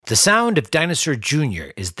The sound of Dinosaur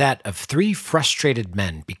Jr. is that of three frustrated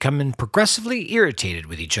men becoming progressively irritated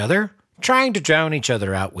with each other, trying to drown each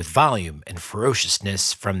other out with volume and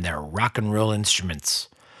ferociousness from their rock and roll instruments.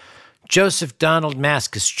 Joseph Donald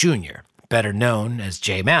Mascis Jr., better known as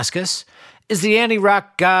J. Mascis, is the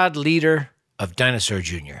anti-rock god leader of Dinosaur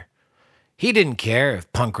Jr. He didn't care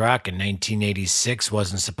if punk rock in 1986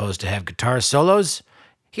 wasn't supposed to have guitar solos.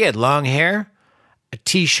 He had long hair, a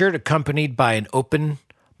t-shirt accompanied by an open,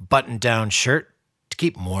 button-down shirt to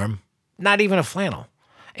keep him warm, not even a flannel,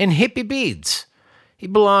 and hippie beads. He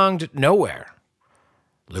belonged nowhere.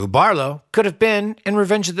 Lou Barlow could have been in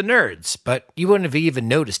Revenge of the Nerds, but you wouldn't have even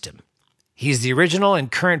noticed him. He's the original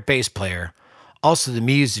and current bass player, also the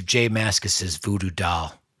muse of Jay Mascis's voodoo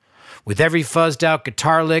doll. With every fuzzed-out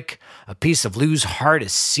guitar lick, a piece of Lou's heart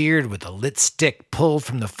is seared with a lit stick pulled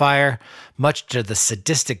from the fire, much to the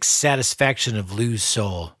sadistic satisfaction of Lou's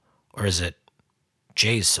soul. Or is it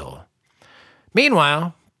Jay's soul?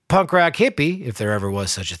 Meanwhile, punk rock hippie, if there ever was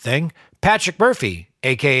such a thing, Patrick Murphy,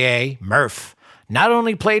 a.k.a. Murph, not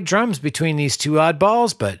only played drums between these two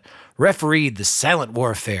oddballs, but refereed the silent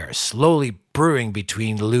warfare slowly brewing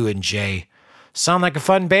between Lou and Jay. Sound like a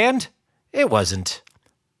fun band? It wasn't.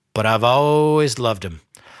 But I've always loved him.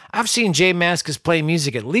 I've seen Jay Mascis play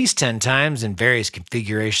music at least 10 times in various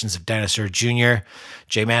configurations of Dinosaur Jr.,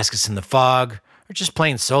 Jay Mascis in the Fog, or just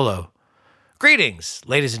plain solo. Greetings,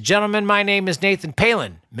 ladies and gentlemen. My name is Nathan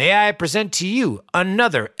Palin. May I present to you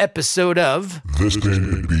another episode of This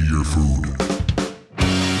Band Could Be Your Food.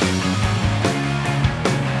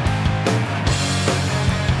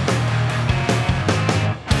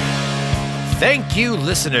 Thank you,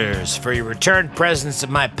 listeners, for your return presence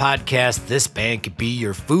of my podcast, This Band Could Be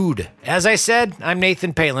Your Food. As I said, I'm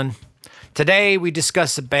Nathan Palin. Today, we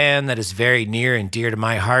discuss a band that is very near and dear to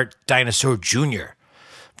my heart, Dinosaur Jr.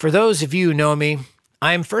 For those of you who know me,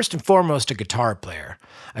 I am first and foremost a guitar player.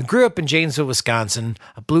 I grew up in Janesville, Wisconsin,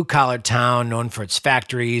 a blue-collar town known for its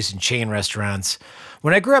factories and chain restaurants.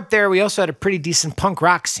 When I grew up there, we also had a pretty decent punk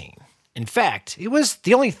rock scene. In fact, it was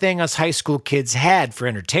the only thing us high school kids had for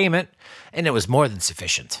entertainment, and it was more than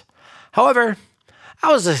sufficient. However,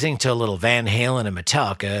 I was listening to a little Van Halen and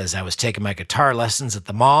Metallica as I was taking my guitar lessons at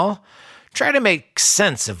the mall, trying to make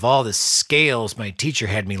sense of all the scales my teacher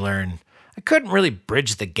had me learn. I couldn't really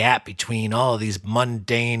bridge the gap between all of these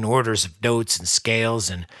mundane orders of notes and scales,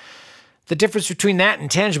 and the difference between that and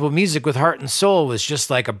tangible music with heart and soul was just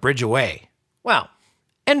like a bridge away. Well,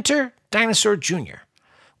 enter Dinosaur Jr.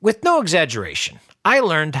 With no exaggeration, I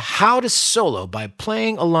learned how to solo by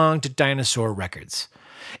playing along to Dinosaur records.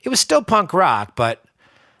 It was still punk rock, but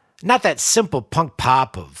not that simple punk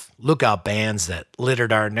pop of lookout bands that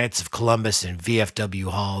littered our Knights of Columbus and VFW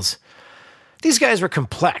halls. These guys were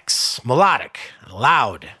complex, melodic, and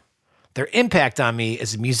loud. Their impact on me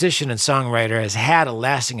as a musician and songwriter has had a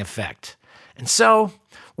lasting effect. And so,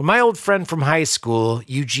 when my old friend from high school,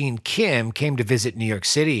 Eugene Kim, came to visit New York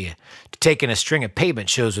City to take in a string of Pavement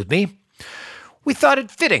shows with me, we thought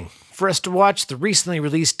it fitting for us to watch the recently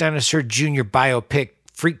released Dinosaur Jr. biopic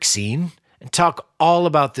Freak Scene and talk all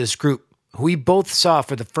about this group, who we both saw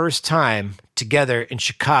for the first time together in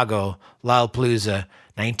Chicago, Lollapalooza,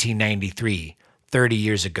 1993, 30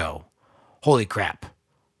 years ago. Holy crap,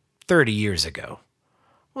 30 years ago.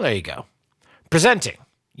 Well, there you go. Presenting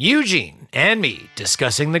Eugene and me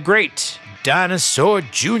discussing the great Dinosaur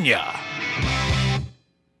Jr.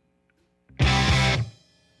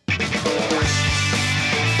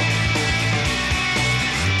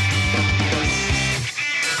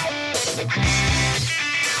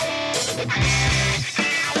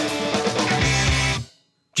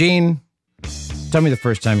 Gene, tell me the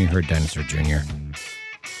first time you heard Dinosaur Jr.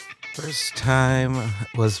 First time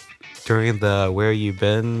was during the Where You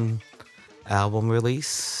Been album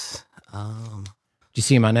release. Did you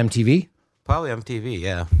see him on MTV? Probably MTV,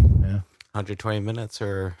 yeah. 120 minutes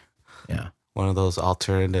or one of those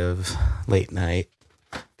alternative late night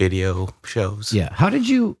video shows. Yeah. How did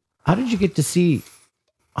you get to see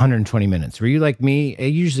 120 minutes? Were you like me? I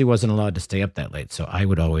usually wasn't allowed to stay up that late, so I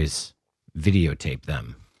would always videotape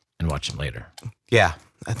them and watch them later. Yeah,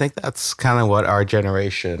 I think that's kind of what our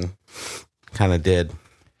generation kind of did.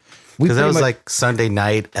 Because it was like Sunday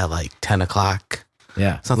night at like 10 o'clock.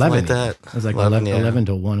 Yeah. Something 11, like that. It was like 11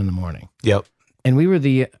 till 1 in the morning. Yep. And we were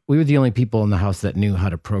the only people in the house that knew how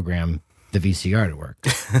to program the VCR to work,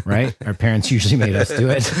 right? Our parents usually made us do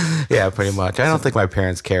it. Yeah, pretty much. I don't think my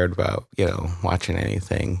parents cared about, watching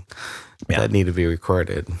anything that needed to be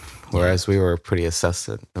recorded. Whereas we were pretty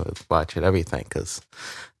assistant with watching everything because,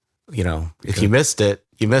 if you missed it,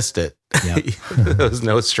 you missed it. Yep. There was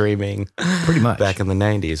no streaming pretty much back in the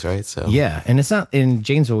 90s, right? So yeah, and it's not in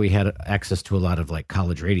Janesville. We had access to a lot of like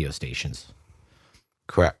college radio stations.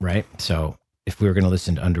 Correct. Right. So if we were going to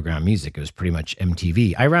listen to underground music, it was pretty much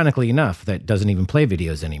MTV. Ironically enough, that doesn't even play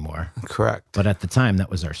videos anymore. Correct. But at the time,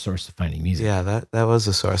 that was our source of finding music. Yeah, that was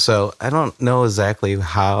the source. So I don't know exactly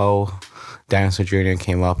how Dinosaur Jr.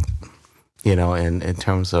 came up, in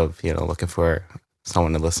terms of, looking for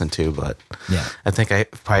someone to listen to. But yeah, I think I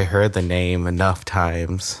probably heard the name enough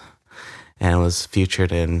times and it was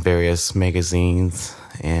featured in various magazines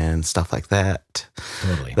and stuff like that.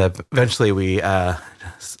 Totally. That eventually we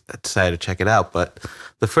decided to check it out. But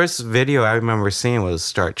the first video I remember seeing was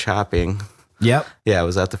Start Chopping. Yep. Yeah,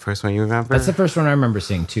 was that the first one you remember? That's the first one I remember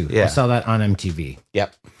seeing too. Yeah. I saw that on MTV.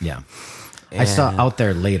 Yep. Yeah. I saw Out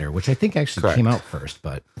There Later, which I think actually Correct. came out first,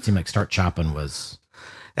 but it seemed like Start Chopping was...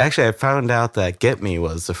 Actually, I found out that Get Me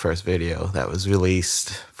was the first video that was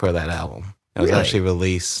released for that album. It was Really? actually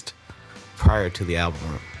released prior to the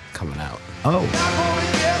album coming out. Oh.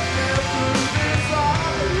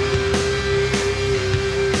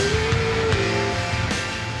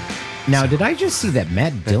 Now, did I just see that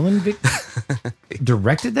Matt Dillon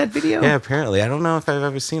directed that video? Yeah, apparently. I don't know if I've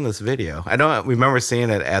ever seen this video. I don't remember seeing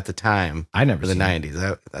it at the time. I never in the seen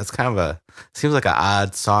 90s. That's kind of seems like an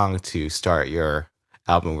odd song to start your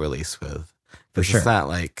album release with. For sure. It's not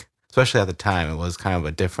like, especially at the time, it was kind of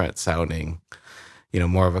a different sounding,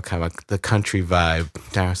 more of a kind of the country vibe,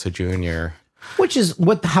 Dinosaur Jr. Which is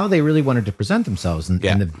how they really wanted to present themselves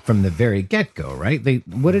from the very get-go, right?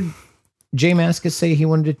 What did Jay Mascis say he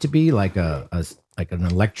wanted it to be? Like an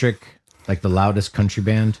electric, like the loudest country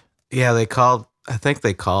band? Yeah, I think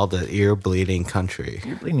they called it Ear Bleeding Country.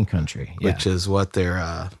 Ear Bleeding Country, yeah. Which is what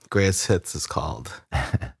their greatest hits is called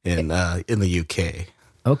in the UK.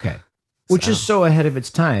 Okay. Which is so ahead of its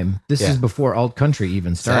time. This is before alt country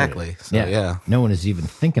even started. Exactly. So, yeah. No one is even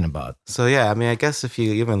thinking about. So, yeah, I mean, I guess if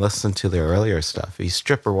you even listen to their earlier stuff, you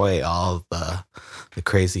strip away all the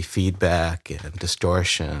crazy feedback and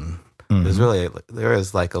distortion. Mm-hmm. There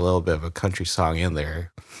is like a little bit of a country song in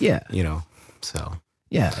there. Yeah. So.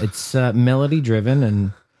 Yeah, it's melody driven.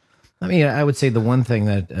 And I mean, I would say the one thing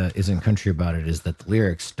that isn't country about it is that the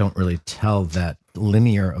lyrics don't really tell that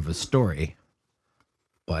linear of a story.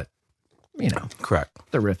 But, correct.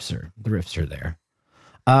 The riffs are there.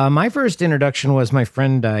 My first introduction was my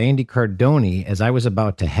friend Andy Cardoni as I was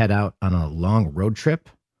about to head out on a long road trip.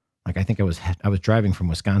 Like I think I was driving from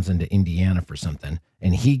Wisconsin to Indiana for something,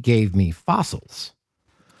 and he gave me Fossils.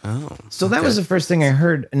 Oh, so that was the first thing I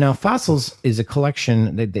heard. Now, Fossils is a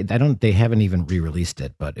collection. They haven't even re-released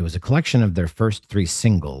it, but it was a collection of their first 3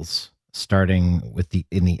 singles, starting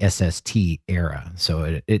in the SST era.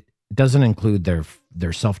 So it doesn't include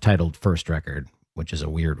their self-titled first record, which is a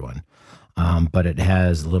weird one. But it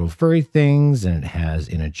has Little Furry Things, and it has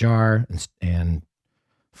In a Jar and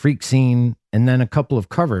Freak Scene, and then a couple of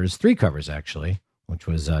covers, 3 covers actually, which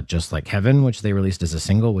was Just Like Heaven, which they released as a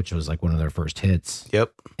single, which was like one of their first hits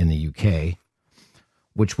in the UK,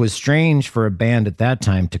 which was strange for a band at that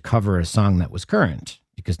time to cover a song that was current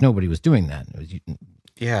because nobody was doing that. It was,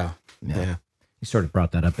 yeah. He sort of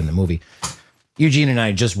brought that up in the movie. Eugene and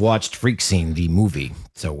I just watched Freak Scene, the movie,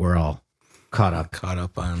 so we're all caught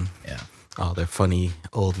up on all their funny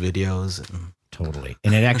old videos. Totally.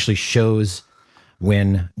 And it actually shows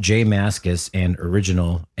when Jay Mascis and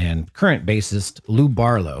original and current bassist Lou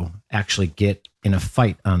Barlow actually get in a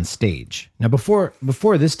fight on stage. Now, before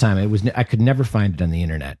this time, I could never find it on the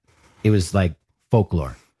internet. It was like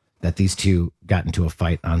folklore that these two got into a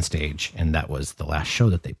fight on stage, and that was the last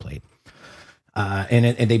show that they played.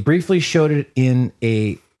 And they briefly showed it in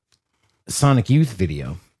a Sonic Youth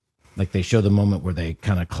video. Like they show the moment where they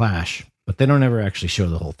kind of clash, but they don't ever actually show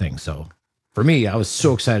the whole thing. So for me, I was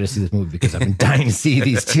so excited to see this movie because I've been dying to see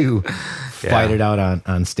these two fight it out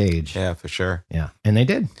on stage. Yeah, for sure. Yeah, and they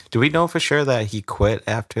did. Do we know for sure that he quit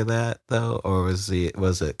after that, though? Or was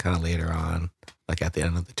it kind of later on, like at the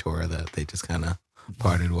end of the tour, that they just kind of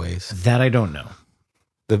parted ways? That I don't know.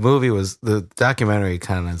 The documentary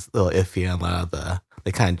kind of is a little iffy on a lot of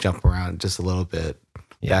they kind of jump around just a little bit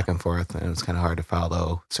back and forth, and it's kind of hard to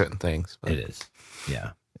follow certain things. But. It is.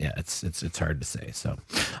 Yeah. Yeah, it's hard to say. So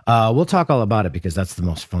we'll talk all about it because that's the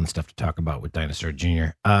most fun stuff to talk about with Dinosaur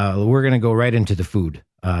Jr. We're going to go right into the food.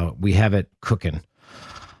 We have it cooking.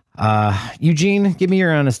 Eugene, give me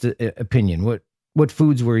your honest opinion. What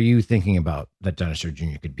foods were you thinking about that Dinosaur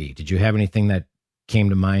Jr. could be? Did you have anything that came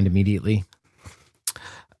to mind immediately?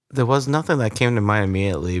 There was nothing that came to mind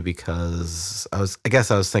immediately because I was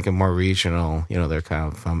thinking more regional. They're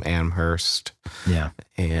kind of from Amherst. Yeah.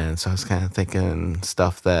 And so I was kind of thinking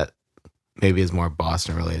stuff that maybe is more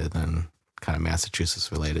Boston related than kind of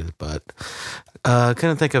Massachusetts related. But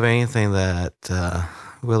couldn't think of anything that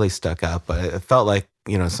really stuck out. But it felt like,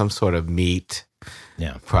 some sort of meat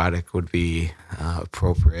product would be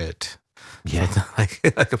appropriate. Yeah. Like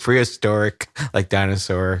a prehistoric, like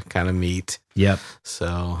dinosaur kind of meat. Yep.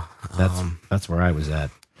 So that's where I was at.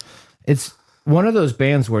 It's one of those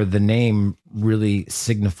bands where the name really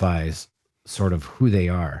signifies sort of who they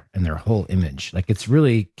are and their whole image. Like it's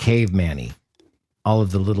really caveman-y. All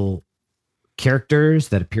of the little characters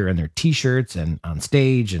that appear on their t-shirts and on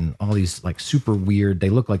stage and all these like super weird, they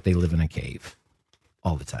look like they live in a cave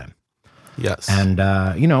all the time. Yes. And,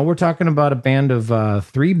 we're talking about a band of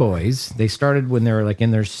 3 boys. They started when they were like in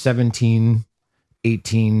their 17,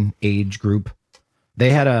 18 age group. They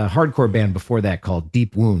had a hardcore band before that called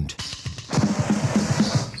Deep Wound.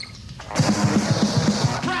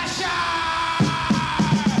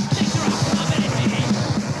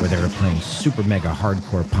 Where they were playing super mega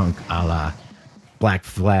hardcore punk a la Black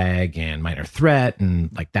Flag and Minor Threat.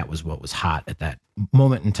 And like that was what was hot at that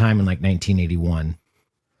moment in time in like 1981.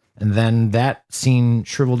 And then that scene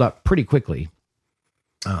shriveled up pretty quickly.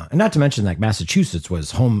 And not to mention like Massachusetts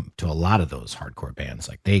was home to a lot of those hardcore bands.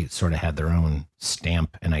 Like they sort of had their own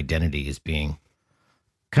stamp and identity as being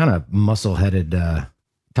kind of muscle-headed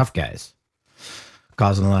tough guys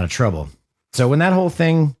causing a lot of trouble. So when that whole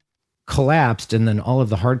thing collapsed and then all of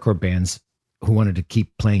the hardcore bands who wanted to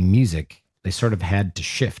keep playing music, they sort of had to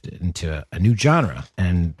shift into a new genre.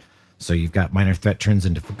 And so you've got Minor Threat turns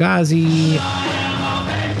into Fugazi.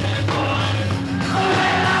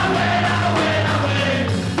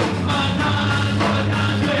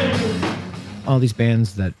 All these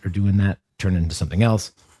bands that are doing that turn into something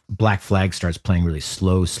else. Black Flag starts playing really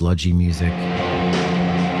slow, sludgy music.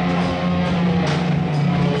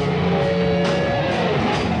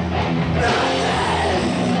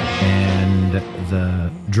 And the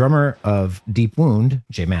drummer of Deep Wound,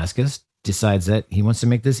 Jay Mascis, decides that he wants to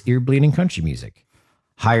make this ear-bleeding country music.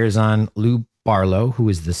 Hires on Lou Barlow, who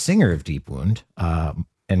is the singer of Deep Wound,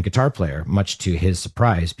 and guitar player, much to his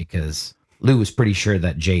surprise, because Lou was pretty sure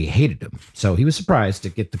that Jay hated him. So he was surprised to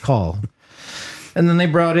get the call. And then they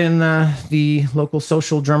brought in the local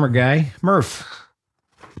social drummer guy, Murph,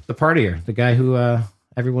 the partier, the guy who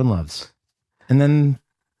everyone loves. And then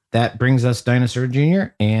that brings us Dinosaur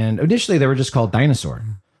Jr. And initially they were just called Dinosaur.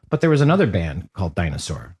 But there was another band called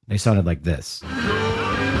Dinosaur. They sounded like this.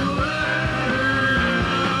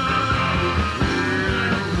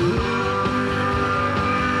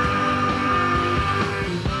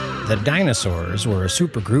 The Dinosaurs were a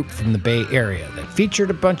supergroup from the Bay Area that featured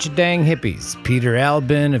a bunch of dang hippies. Peter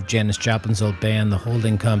Albin of Janis Joplin's old band, The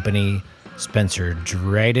Holding Company, Spencer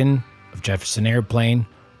Dryden of Jefferson Airplane,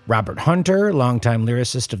 Robert Hunter, longtime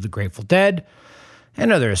lyricist of the Grateful Dead, and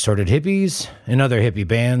other assorted hippies and other hippie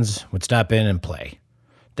bands would stop in and play.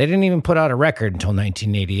 They didn't even put out a record until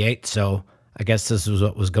 1988, so I guess this was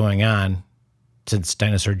what was going on since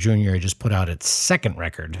Dinosaur Jr. just put out its second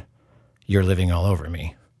record, You're Living All Over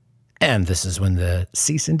Me. And this is when the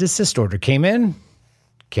cease and desist order came in.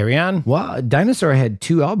 Carry on. Well, Dinosaur had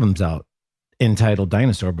 2 albums out entitled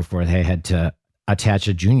Dinosaur before they had to attach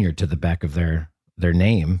a junior to the back of their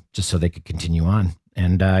name just so they could continue on.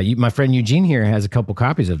 And my friend Eugene here has a couple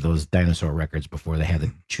copies of those Dinosaur records before they had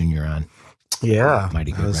the junior on. Yeah,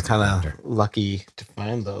 Mighty good. I was kind of lucky to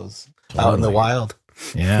find those out in the wild.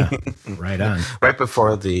 Yeah, right on. Right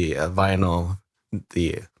before the vinyl,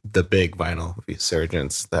 the big vinyl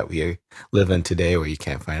resurgence that we live in today, where you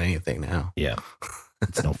can't find anything now. Yeah,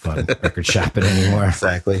 it's no fun record shopping anymore.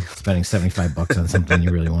 Exactly. Spending $75 on something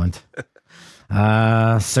you really want.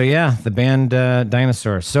 So yeah, the band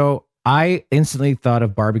Dinosaur. So I instantly thought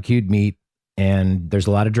of barbecued meat, and there's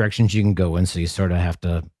a lot of directions you can go in, so you sort of have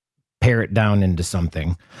to pare it down into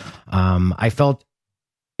something. I felt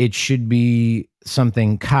it should be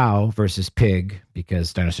something cow versus pig,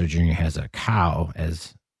 because Dinosaur Jr. has a cow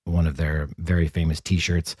as one of their very famous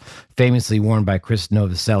t-shirts, famously worn by Chris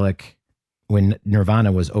Novoselic when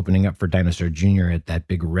Nirvana was opening up for Dinosaur Jr. at that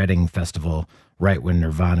big Reading festival, right when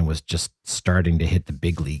Nirvana was just starting to hit the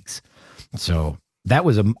big leagues. So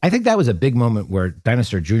I think that was a big moment where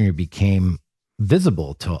Dinosaur Jr. became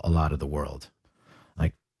visible to a lot of the world.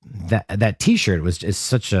 Like that t-shirt is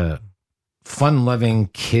such a fun-loving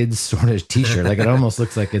kids sort of t-shirt. Like it almost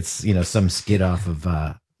looks like it's, some skit off of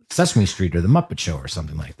Sesame Street or The Muppet Show or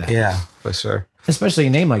something like that. Yeah, for sure. Especially a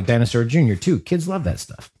name like Dinosaur Jr. too. Kids love that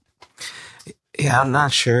stuff. Yeah, I'm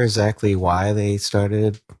not sure exactly why they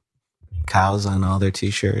started cows on all their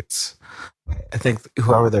t-shirts. I think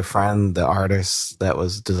whoever their friend, the artist that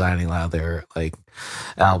was designing a lot of their like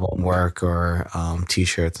album work or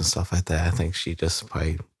T-shirts and stuff like that, I think she just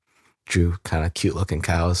probably drew kind of cute looking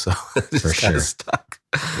cows, so it's For kind sure. of stuck.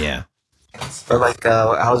 Yeah. But like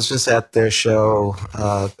I was just at their show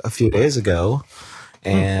a few days ago,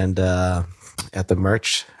 and at the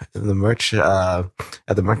merch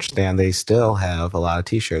stand, they still have a lot of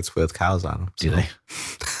T-shirts with cows on them. Do they?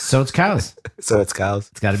 So it's cows. So it's cows.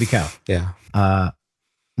 It's got to be cow. Yeah.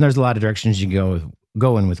 There's a lot of directions you can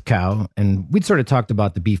go in with cow, and we'd sort of talked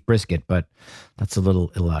about the beef brisket, but that's a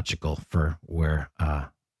little illogical for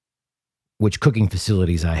which cooking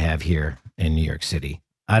facilities I have here in New York City.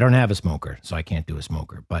 I don't have a smoker, so I can't do a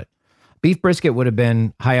smoker, but beef brisket would have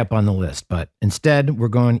been high up on the list. But instead, we're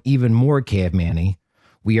going even more caveman-y.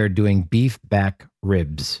 We are doing beef back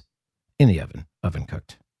ribs in the oven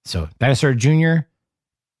cooked. So Dinosaur Jr.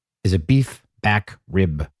 is a beef back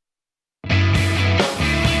rib.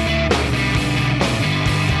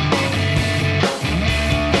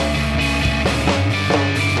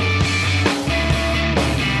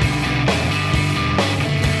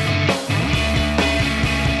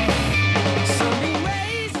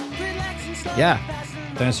 Yeah,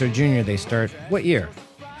 Dinosaur Jr., they start, what year?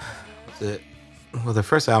 Well, the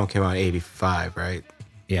first album came out in 85, right?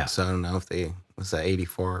 Yeah. So I don't know if was that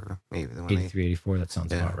 84, maybe. 83, 84, that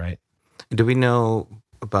sounds about right. Do we know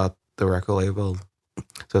about the record label?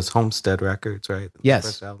 So it's Homestead Records, right? Yes. The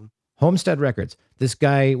first album. Homestead Records. This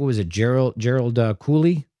guy, what was it, Gerald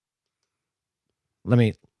Cooley? Let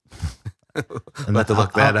me... I'll have to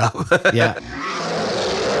look that up. Yeah.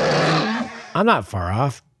 I'm not far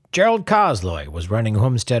off. Gerald Cosloy was running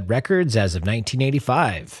Homestead Records as of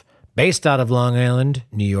 1985, based out of Long Island,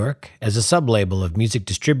 New York, as a sub-label of music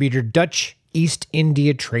distributor Dutch East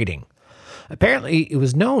India Trading. Apparently, it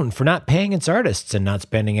was known for not paying its artists and not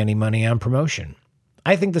spending any money on promotion.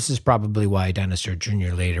 I think this is probably why Dinosaur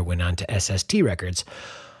Jr. later went on to SST Records,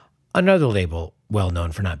 another label well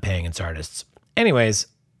known for not paying its artists. Anyways,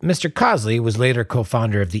 Mr. Cosley was later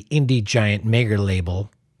co-founder of the indie giant mega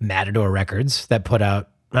label Matador Records that put out,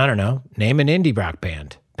 I don't know, name an indie rock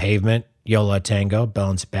band. Pavement, Yola Tango,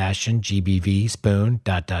 Bell and Sebastian, GBV, Spoon, ...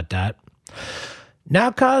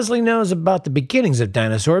 Now Cosley knows about the beginnings of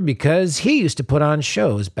Dinosaur because he used to put on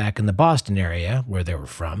shows back in the Boston area where they were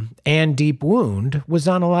from, and Deep Wound was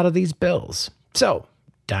on a lot of these bills. So,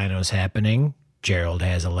 Dino's happening, Gerald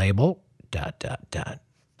has a label, ...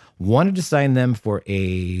 Wanted to sign them for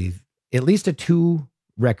at least a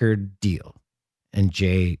 2-record deal. And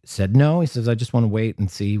Jay said no. He says, I just want to wait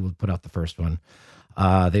and see. We'll put out the first one.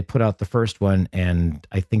 They put out the first one, and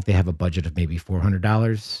I think they have a budget of maybe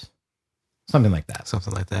 $400. Something like that.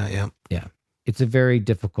 Something like that, yeah. Yeah. It's a very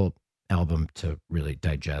difficult album to really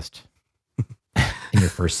digest in your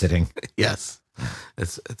first sitting. Yes.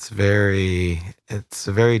 It's a very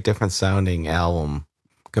different sounding album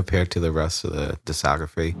compared to the rest of the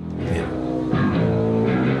discography. Yeah.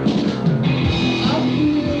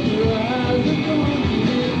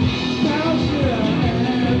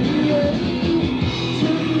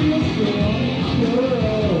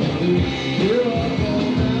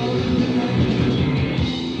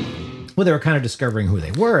 Well, they were kind of discovering who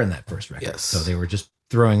they were in that first record. Yes. So they were just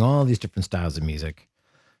throwing all these different styles of music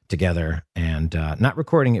together and not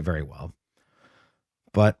recording it very well.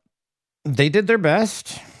 But they did their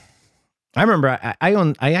best. I remember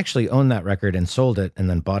I actually owned that record and sold it and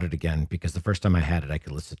then bought it again because the first time I had it,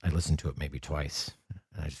 I listened to it maybe twice.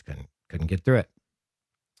 And I just couldn't get through it.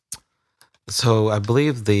 So I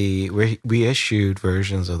believe the reissued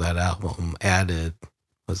versions of that album added,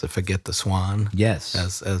 was it "Forget the Swan"? Yes,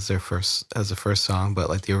 as the first song, but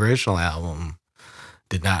like the original album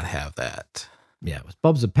did not have that. Yeah, it was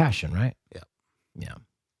 "Bulbs of Passion," right?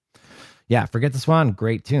 Yeah. "Forget the Swan,"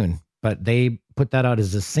 great tune, but they put that out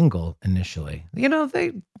as a single initially. You know,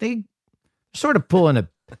 they sort of pulling a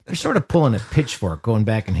pitchfork, going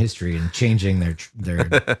back in history and changing their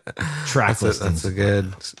track listings.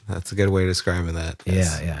 That's a good way of describing that.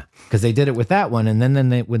 Yes. Yeah, because they did it with that one, and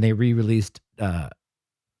then when they re-released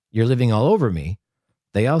 "You're Living All Over Me,"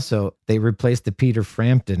 they replaced the Peter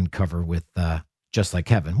Frampton cover with "Just Like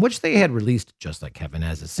Heaven," which they had released "Just Like Heaven"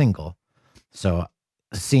 as a single. So,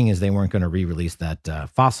 seeing as they weren't going to re-release that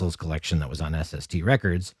Fossils collection that was on SST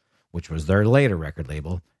Records, which was their later record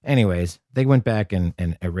label. Anyways, they went back and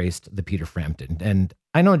erased the Peter Frampton. And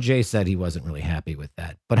I know Jay said he wasn't really happy with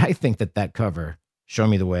that, but I think that cover, "Show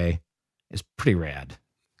Me the Way," is pretty rad.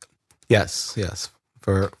 Yes.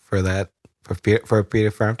 For a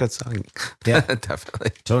Peter Frampton song. Yeah.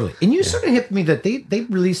 Definitely. Totally. And you sort of hit me that they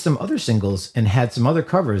released some other singles and had some other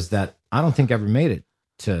covers that I don't think ever made it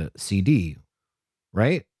to CD,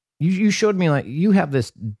 right? You showed me like you have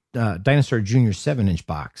this Dinosaur Jr. 7-inch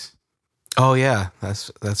box. Oh yeah,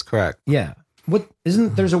 that's correct. Yeah. What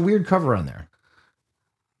isn't there's a weird cover on there?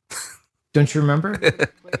 Don't you remember?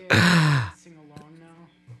 Sing along now.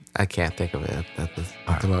 I can't think of it.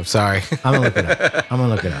 I'm sorry. I'm gonna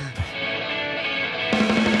look it up.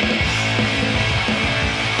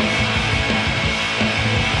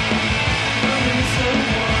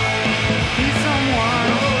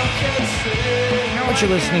 What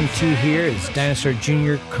you're listening to here is Dinosaur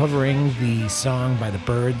Jr. covering the song by the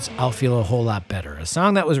Byrds, I'll Feel a Whole Lot Better, a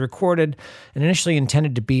song that was recorded and initially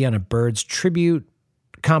intended to be on a Byrds tribute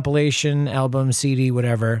compilation, album, CD,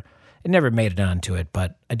 whatever. It never made it onto it,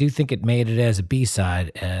 but I do think it made it as a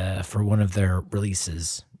B-side for one of their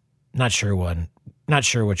releases. Not sure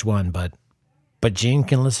which one, but Gene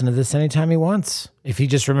can listen to this anytime he wants. If he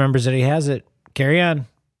just remembers that he has it, carry on.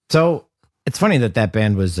 So it's funny that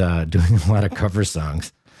band was doing a lot of cover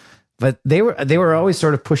songs, but they were always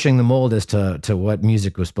sort of pushing the mold as to what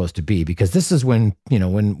music was supposed to be, because this is when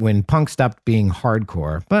punk stopped being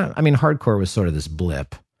hardcore. But I mean, hardcore was sort of this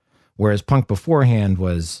blip, whereas punk beforehand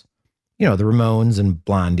was, the Ramones and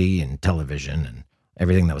Blondie and Television and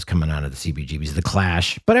everything that was coming out of the CBGBs, the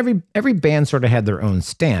Clash. But every band sort of had their own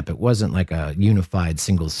stamp. It wasn't like a unified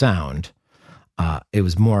single sound. It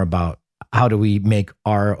was more about, how do we make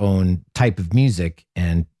our own type of music?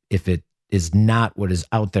 And if it is not what is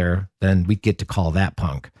out there, then we get to call that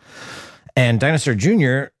punk. And Dinosaur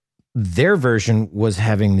Jr., their version was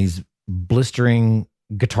having these blistering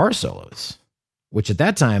guitar solos, which at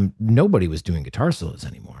that time, nobody was doing guitar solos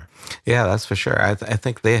anymore. Yeah, that's for sure. I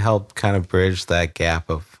think they helped kind of bridge that gap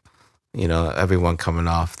of, everyone coming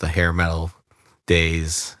off the hair metal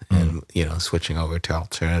days and, switching over to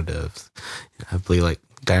alternatives. I believe like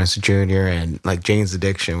Dinosaur Jr. and like Jane's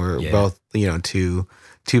Addiction were both,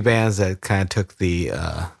 two bands that kind of took the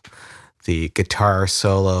guitar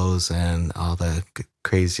solos and all the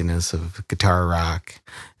craziness of guitar rock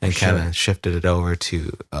and kind of shifted it over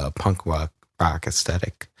to punk rock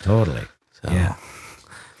aesthetic. Totally. So, yeah.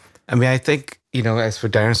 I mean, I think, as for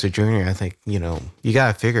Dinosaur Jr., I think, you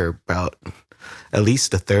got to figure about at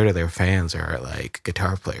least a third of their fans are like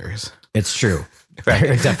guitar players. It's true. Right.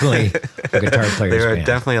 They're definitely a guitar players. There are band.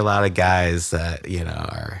 definitely a lot of guys that,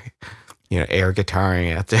 are, air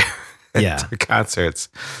guitaring at their concerts.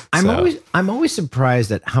 I'm always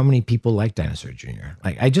surprised at how many people like Dinosaur Jr.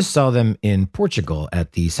 Like, I just saw them in Portugal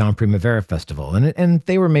at the Sound Primavera Festival, and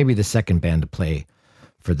they were maybe the second band to play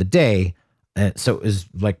for the day. So it was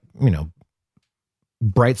like,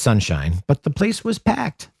 bright sunshine, but the place was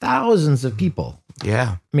packed. Thousands of people.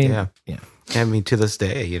 Yeah. I mean, yeah. I mean, to this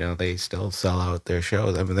day, they still sell out their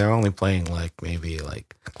shows. I mean, they're only playing like maybe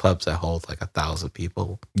like clubs that hold like 1,000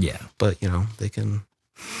 people. Yeah. But, they can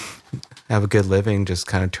have a good living just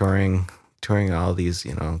kind of touring all these,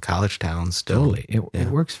 college towns still. Totally. It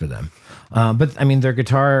works for them. But I mean, their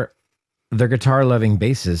guitar loving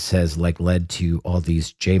bassist has like led to all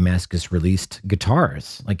these J Mascis released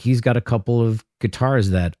guitars. Like, he's got a couple of guitars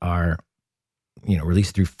that are,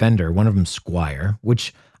 released through Fender. One of them Squire,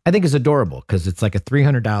 which I think is adorable because it's like a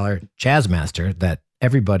 $300 Jazzmaster that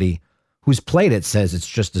everybody who's played it says it's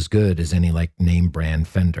just as good as any like name brand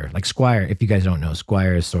Fender. Like Squire, if you guys don't know,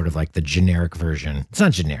 Squire is sort of like the generic version. It's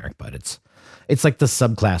not generic, but it's like the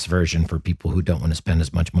subclass version for people who don't want to spend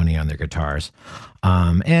as much money on their guitars,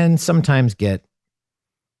 and sometimes get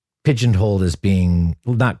pigeonholed as being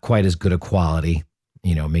not quite as good a quality.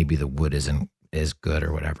 Maybe the wood isn't as good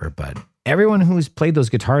or whatever, but everyone who's played those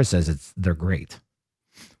guitars says they're great.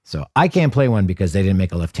 So I can't play one because they didn't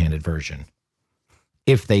make a left-handed version.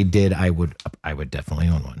 If they did, I would definitely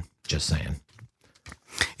own one. Just saying.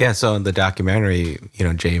 Yeah. So in the documentary,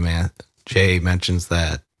 Jay mentions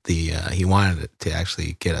that he wanted to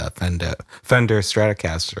actually get a Fender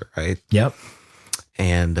Stratocaster, right? Yep.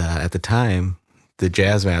 And at the time, the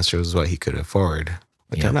Jazzmaster was what he could afford.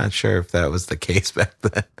 Which I'm not sure if that was the case back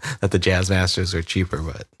then, that the Jazzmasters were cheaper,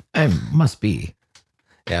 but it must be.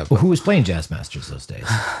 Yeah. Well, who was playing Jazzmasters those days?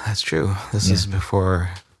 That's true. This is before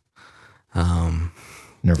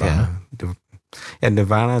Nirvana. Yeah,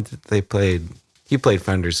 Nirvana. He played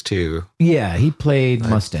Fenders too. Yeah, he played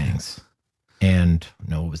Mustangs. And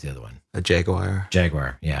what was the other one? A Jaguar.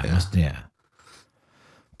 Jaguar. Yeah.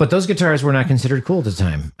 But those guitars were not considered cool at the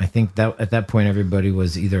time. I think that at that point, everybody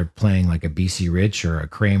was either playing like a BC Rich or a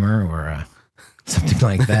Kramer or something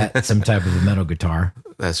like that, some type of a metal guitar.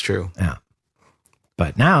 That's true. Yeah.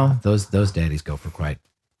 But now those daddies go for quite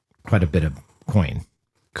a bit of coin.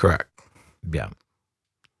 Correct. Yeah.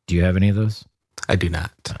 Do you have any of those? I do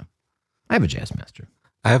not. I have a Jazzmaster.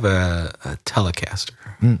 I have a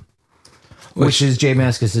Telecaster. Which is Jay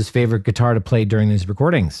Mascis's favorite guitar to play during these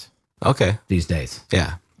recordings Okay. these days.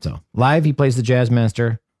 Yeah. So live, he plays the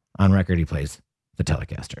Jazzmaster. On record, he plays the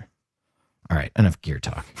Telecaster. All right, enough gear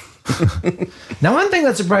talk. Now, one thing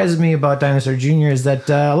that surprises me about Dinosaur Jr. is that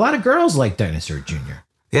a lot of girls like Dinosaur Jr.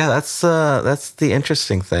 Yeah, that's the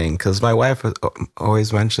interesting thing, because my wife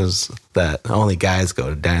always mentions that only guys go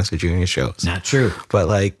to Dinosaur Jr. shows. Not true. But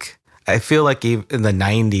like, I feel like even in the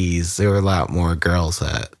 90s, there were a lot more girls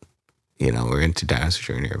that, were into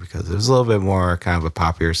Dinosaur Jr. because it was a little bit more kind of a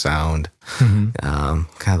popular sound. Kind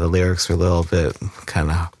of the lyrics were a little bit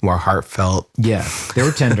kind of more heartfelt. Yeah, they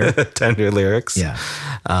were tender. Tender lyrics. Yeah.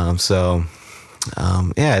 Yeah,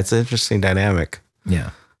 it's an interesting dynamic.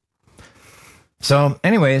 Yeah. So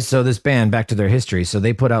anyways, this band, back to their history. So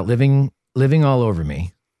they put out Living All Over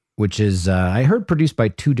Me, which is, I heard, produced by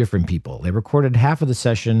two different people. They recorded half of the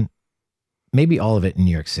session, maybe all of it, in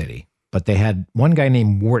New York City. But they had one guy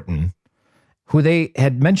named Wharton, who they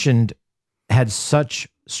had mentioned had such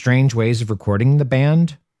strange ways of recording the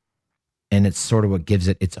band, and it's sort of what gives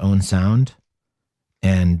it its own sound.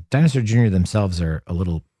 And Dinosaur Jr. themselves are a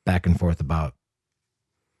little back and forth about,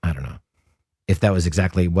 I don't know if that was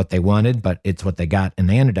exactly what they wanted, but it's what they got, and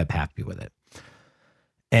they ended up happy with it.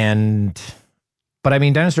 But I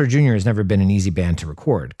mean, Dinosaur Jr. has never been an easy band to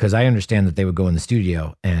record, because I understand that they would go in the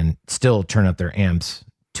studio and still turn up their amps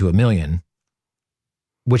to 1,000,000,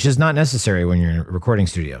 which is not necessary when you're in a recording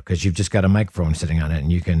studio, because you've just got a microphone sitting on it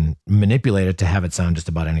and you can manipulate it to have it sound just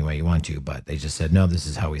about any way you want to. But they just said, no, this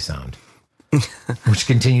is how we sound, which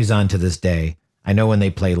continues on to this day. I know when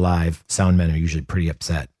they play live, sound men are usually pretty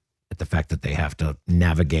upset at the fact that they have to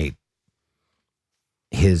navigate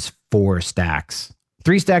his 4 stacks,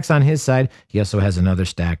 3 stacks on his side. He also has another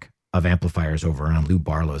stack of amplifiers over on Lou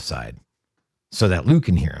Barlow's side so that Lou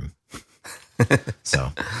can hear him.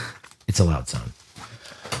 So it's a loud sound.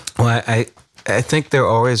 Well, I think they're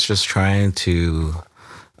always just trying to,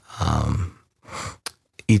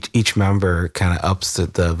 each member kind of ups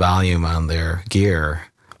the volume on their gear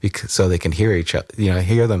so they can hear each other,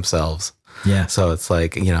 hear themselves. Yeah. So it's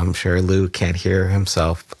like, I'm sure Lou can't hear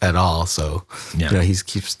himself at all. So, he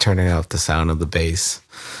keeps turning out the sound of the bass.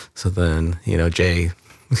 So then, Jay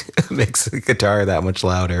makes the guitar that much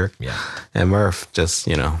louder. Yeah. And Murph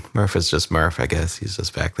Murph is just Murph, I guess. He's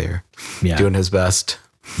just back there doing his best.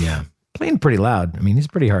 Yeah. Playing pretty loud. I mean, he's a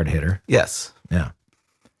pretty hard hitter. Yes. Yeah.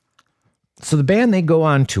 So the band, they go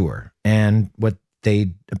on tour, and what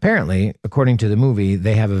they apparently, according to the movie,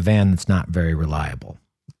 they have a van that's not very reliable.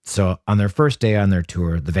 So on their first day on their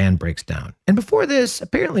tour, the van breaks down. And before this,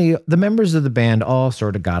 apparently the members of the band all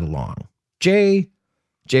sort of got along. Jay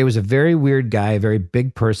was a very weird guy, a very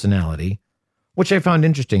big personality, which I found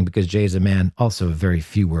interesting because Jay is a man also of very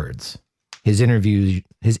few words. His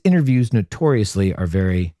interviews notoriously are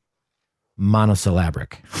very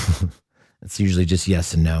monosyllabic. It's usually just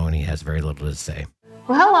yes and no, and he has very little to say.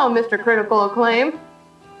 Well, hello, Mr. Critical Acclaim.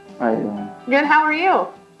 How you doing? Good, how are you?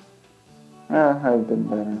 I've been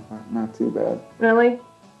better, but not too bad. Really?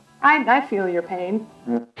 I feel your pain.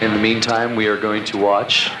 In the meantime, we are going to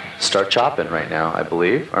watch Start Choppin' right now, I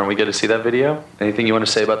believe. Aren't we going to see that video? Anything you want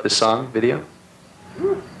to say about this song video?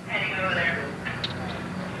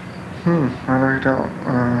 I really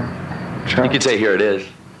don't. You could say here it is.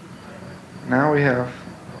 Now we have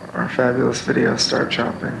our fabulous video, Start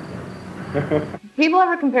Chopping. People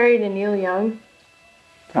ever compare you to Neil Young?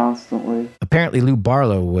 Constantly. Apparently, Lou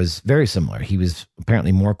Barlow was very similar. He was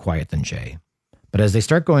apparently more quiet than Jay. But as they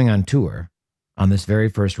start going on tour, on this very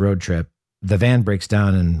first road trip, the van breaks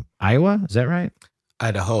down in Iowa. Is that right?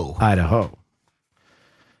 Idaho.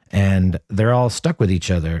 And they're all stuck with each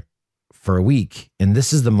other for a week. And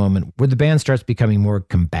this is the moment where the band starts becoming more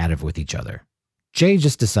combative with each other. Jay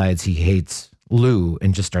just decides he hates Lou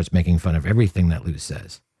and just starts making fun of everything that Lou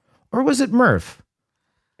says. Or was it Murph?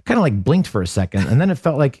 I kind of like blinked for a second, and then it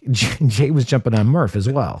felt like Jay was jumping on Murph as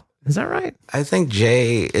well. Is that right? I think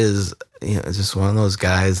Jay is, just one of those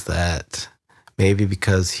guys that maybe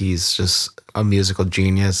because he's just a musical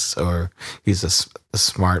genius or he's a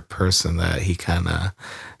smart person that he kind of,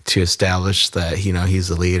 to establish that, he's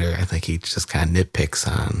the leader, I think he just kind of nitpicks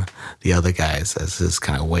on the other guys as his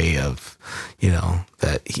kind of way of,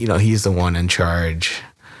 that, he's the one in charge.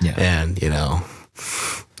 Yeah. And,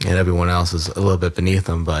 and everyone else is a little bit beneath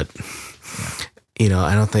him. But,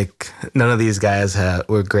 I don't think none of these guys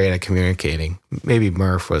were great at communicating. Maybe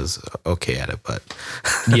Murph was okay at it, but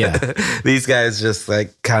yeah, these guys just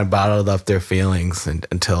like kind of bottled up their feelings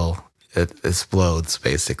until it explodes,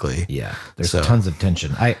 basically. Yeah, there's tons of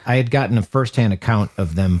tension. I had gotten a firsthand account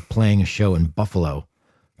of them playing a show in Buffalo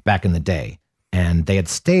back in the day. And they had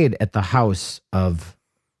stayed at the house of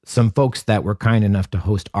some folks that were kind enough to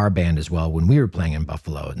host our band as well when we were playing in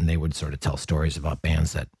Buffalo. And they would sort of tell stories about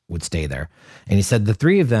bands that would stay there. And he said the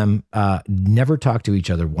three of them never talked to each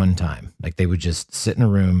other one time. Like they would just sit in a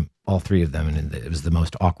room, all three of them. And it was the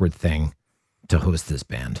most awkward thing to host this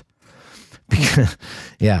band.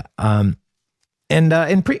 Yeah.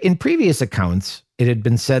 In previous accounts, it had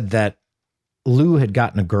been said that Lou had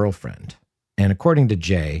gotten a girlfriend. And according to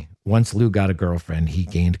Jay, once Lou got a girlfriend, he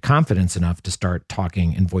gained confidence enough to start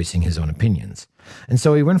talking and voicing his own opinions. And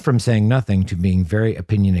so he went from saying nothing to being very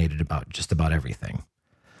opinionated about just about everything.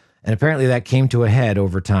 And apparently that came to a head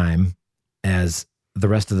over time as the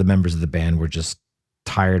rest of the members of the band were just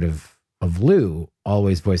tired of Lou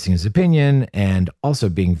always voicing his opinion and also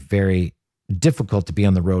being very difficult to be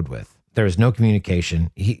on the road with. There was no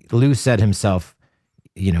communication. Lou said himself,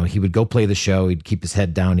 you know, he would go play the show. He'd keep his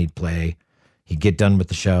head down. He'd play. He'd get done with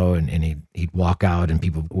the show and he'd walk out and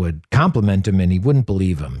people would compliment him and he wouldn't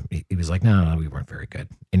believe him. He was like, no, we weren't very good.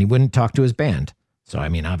 And he wouldn't talk to his band. So, I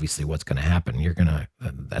mean, obviously what's going to happen?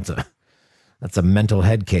 That's a mental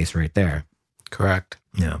head case right there. Correct.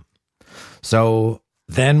 Yeah. So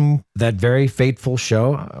then that very fateful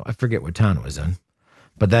show, I forget what town it was in,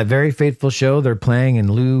 but that very fateful show they're playing and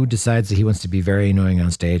Lou decides that he wants to be very annoying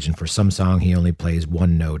on stage. And for some song, he only plays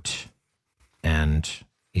one note and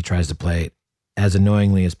he tries to play it as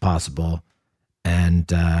annoyingly as possible. And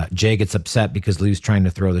Jay gets upset because Lou's trying to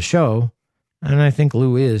throw the show. And I think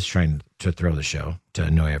Lou is trying to throw the show to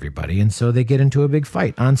annoy everybody. And so they get into a big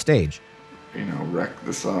fight on stage. You know, wreck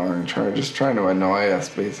the song, just trying to annoy us,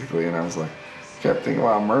 basically. And I was like, kept thinking,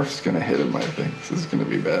 wow, Murph's going to hit him, I think. This is going to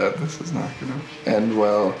be bad. This is not going to end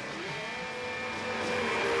well.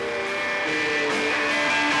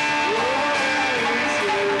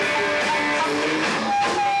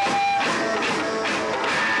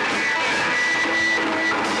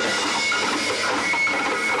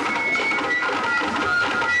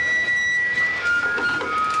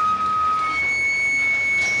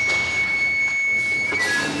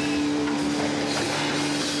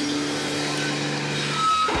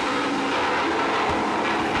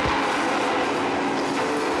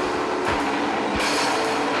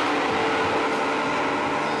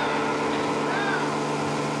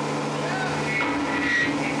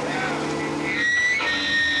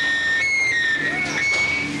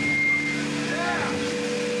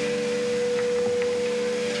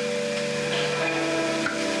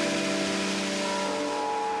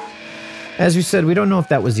 As you said, we don't know if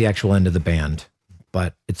that was the actual end of the band,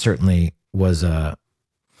 but it certainly was a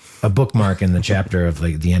bookmark in the chapter of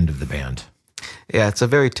like the end of the band. Yeah, it's a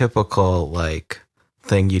very typical like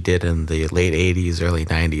thing you did in the late 80s, early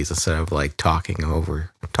 90s. Instead of like talking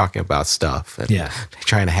about stuff and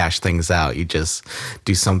trying to hash things out, you just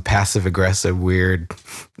do some passive aggressive weird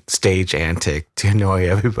stage antic to annoy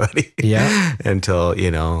everybody. Yeah. Until,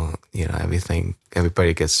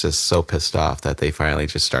 everybody gets just so pissed off that they finally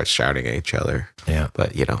just start shouting at each other. Yeah.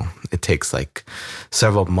 But, it takes like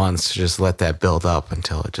several months to just let that build up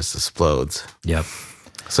until it just explodes. Yep.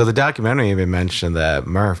 So the documentary even mentioned that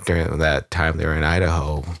Murph, during that time they were in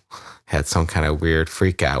Idaho, had some kind of weird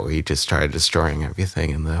freak out where he just started destroying everything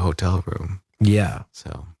in the hotel room. Yeah.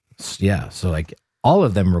 So like all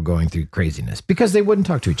of them were going through craziness because they wouldn't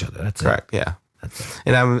talk to each other. That's correct. It. Yeah. That's it.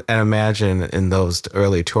 And I imagine in those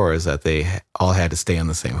early tours that they all had to stay in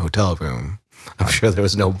the same hotel room. I'm sure there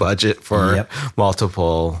was no budget for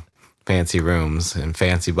multiple fancy rooms and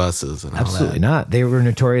fancy buses and all Absolutely that. not. They were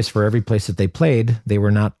notorious for every place that they played. They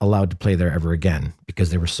were not allowed to play there ever again because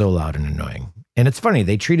they were so loud and annoying. And it's funny,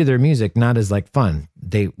 they treated their music not as like fun.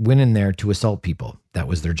 They went in there to assault people. That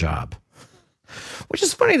was their job. Which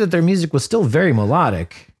is funny that their music was still very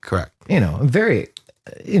melodic. Correct. Very,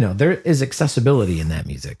 there is accessibility in that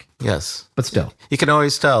music. Yes. But still. You can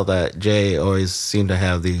always tell that Jay always seemed to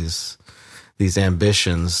have these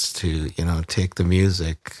ambitions to, take the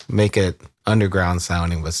music, make it underground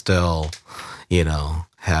sounding, but still,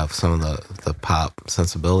 have some of the pop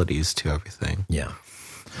sensibilities to everything. Yeah.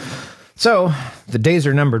 So the days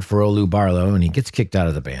are numbered for Lou Barlow, and he gets kicked out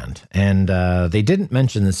of the band. And they didn't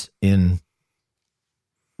mention this in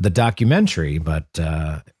the documentary, but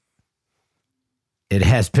it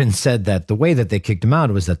has been said that the way that they kicked him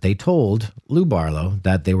out was that they told Lou Barlow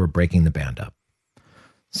that they were breaking the band up.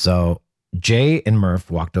 So Jay and Murph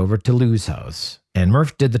walked over to Lou's house, and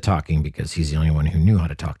Murph did the talking because he's the only one who knew how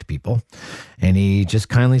to talk to people. And he just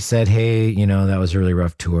kindly said, hey, that was a really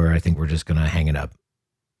rough tour. I think we're just going to hang it up.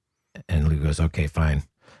 And Lou goes, okay, fine.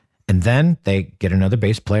 And then they get another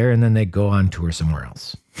bass player, and then they go on tour somewhere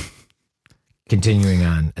else. Continuing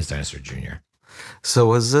on as Dinosaur Jr. So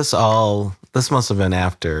was this all? This must have been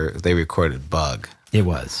after they recorded Bug. It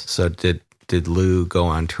was. So did Lou go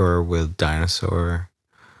on tour with Dinosaur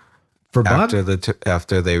For Bug?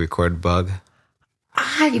 after they recorded Bug?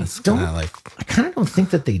 I kind of don't think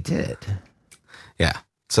that they did. Yeah.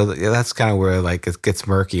 So that's kind of where like it gets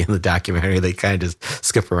murky in the documentary. They kind of just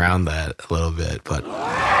skip around that a little bit, but.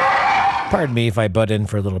 Pardon me if I butt in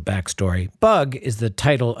for a little backstory. Bug is the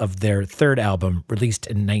title of their third album, released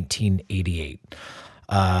in 1988.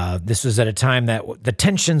 This was at a time that the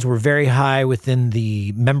tensions were very high within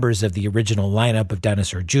the members of the original lineup of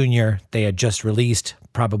Dinosaur Jr. They had just released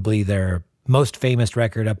probably their most famous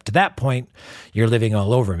record up to that point, You're Living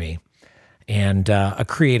All Over Me, and a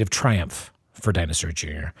creative triumph for Dinosaur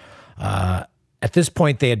Jr. At this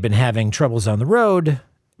point, they had been having troubles on the road,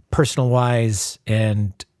 personal-wise,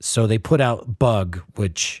 and so they put out Bug,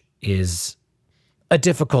 which is a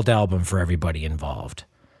difficult album for everybody involved.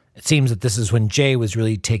 It seems that this is when Jay was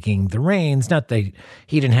really taking the reins. Not that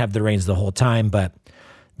he didn't have the reins the whole time, but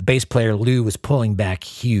the bass player Lou was pulling back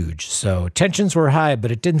huge. So tensions were high,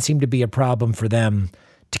 but it didn't seem to be a problem for them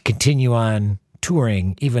to continue on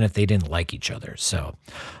touring, even if they didn't like each other. So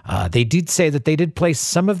they did say that they did play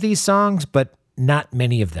some of these songs, but not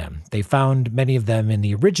many of them. They found many of them in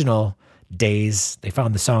the original days. They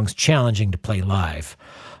found the songs challenging to play live.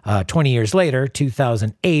 20 years later,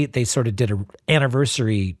 2008, they sort of did an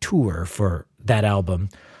anniversary tour for that album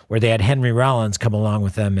where they had Henry Rollins come along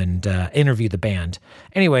with them and interview the band.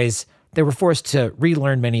 Anyways, they were forced to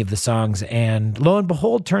relearn many of the songs, and lo and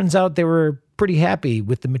behold, turns out they were pretty happy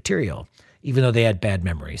with the material, even though they had bad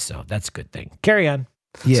memories. So that's a good thing. Carry on.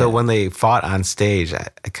 Yeah. So when they fought on stage, I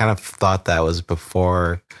kind of thought that was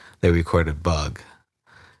before they recorded Bug.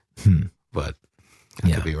 But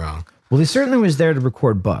I could be wrong. Well, he certainly was there to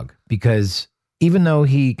record Bug, because even though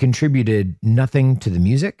he contributed nothing to the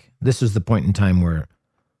music, this was the point in time where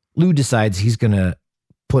Lou decides he's going to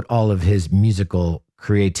put all of his musical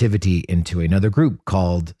creativity into another group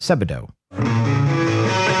called Sebadoh.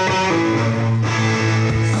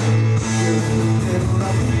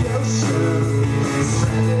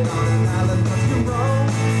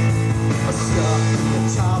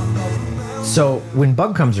 So when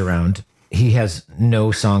Bug comes around, he has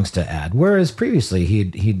no songs to add, whereas previously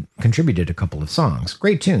he'd contributed a couple of songs.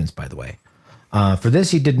 Great tunes, by the way. For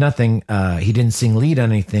this, he did nothing. He didn't sing lead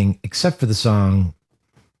on anything except for the song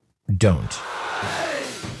Don't.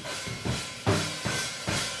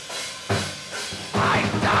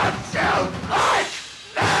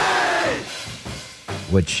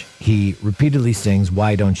 Which he repeatedly sings,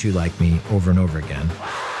 Why Don't You Like Me, over and over again.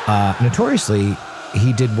 Notoriously,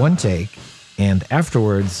 he did one take, and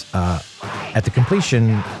afterwards, at the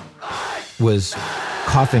completion, was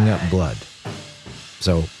coughing up blood.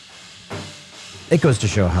 So it goes to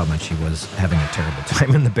show how much he was having a terrible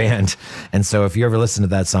time in the band. And so if you ever listen to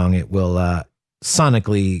that song, it will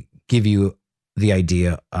sonically give you the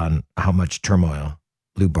idea on how much turmoil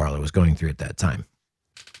Lou Barlow was going through at that time.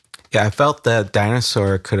 Yeah, I felt that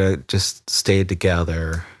Dinosaur could have just stayed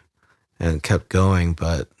together and kept going,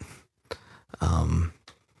 but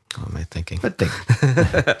what am I thinking? But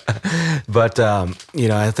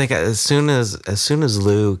I think as soon as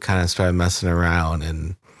Lou kind of started messing around,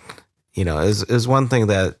 and is one thing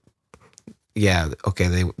that, okay,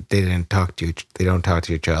 they don't talk to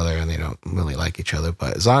each other, and they don't really like each other,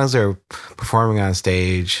 but as long as they're performing on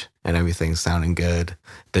stage and everything's sounding good,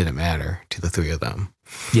 it didn't matter to the three of them.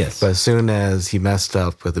 Yes. But as soon as he messed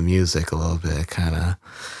up with the music a little bit, kind of,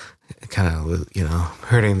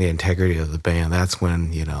 hurting the integrity of the band, that's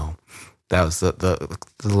when, that was the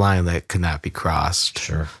line that could not be crossed.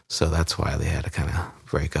 Sure. So that's why they had to kind of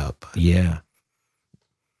break up. Yeah.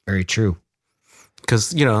 Very true. Because,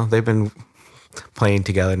 they've been playing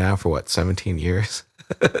together now for 17 years?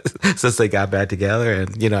 Since they got back together,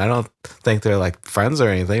 and I don't think they're like friends or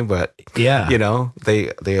anything, but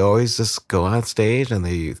they always just go on stage and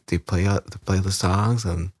they play the songs,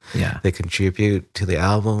 and they contribute to the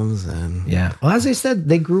albums, and well, as I said,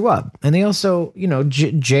 they grew up, and they also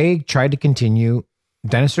Jay tried to continue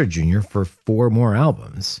Dinosaur Jr. for 4 more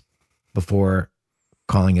albums before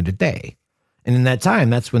calling it a day, and in that time,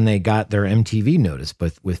 that's when they got their MTV notice,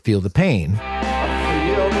 but with Feel the Pain.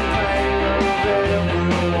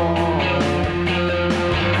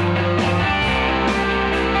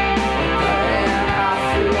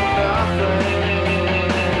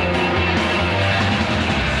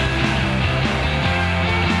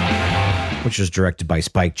 Which was directed by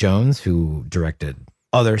Spike Jonze, who directed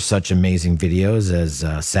other such amazing videos as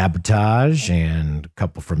Sabotage and a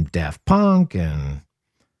couple from Daft Punk, and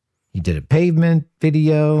he did a Pavement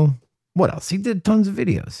video. What else? He did tons of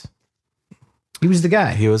videos. He was the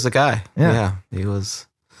guy. He was the guy. Yeah. Yeah. He was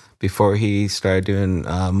before he started doing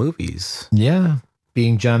movies. Yeah.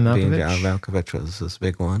 Being John Malkovich. Being John Malkovich was this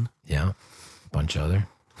big one. Yeah. A bunch of other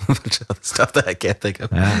stuff that I can't think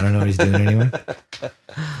of. I don't know what he's doing anyway.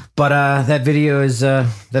 But that video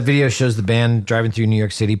shows the band driving through New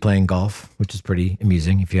York City playing golf, which is pretty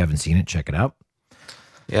amusing. If you haven't seen it, check it out.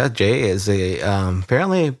 Yeah, Jay is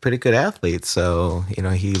apparently a pretty good athlete. So he's a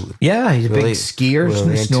big skier,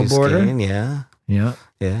 really snowboarder. Skiing, yeah,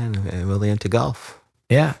 and really into golf.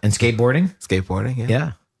 Yeah, and skateboarding.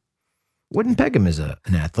 Yeah. Wouldn't peg him as an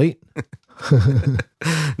athlete.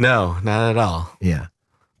 No, not at all. Yeah.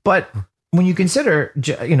 But when you consider,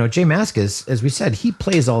 Jay Mascis, as we said, he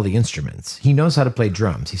plays all the instruments. He knows how to play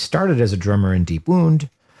drums. He started as a drummer in Deep Wound,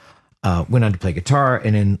 went on to play guitar,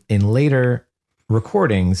 and in later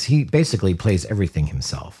recordings, he basically plays everything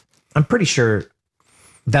himself. I'm pretty sure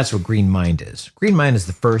that's what Green Mind is. Green Mind is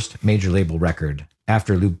the first major label record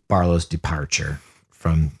after Luke Barlow's departure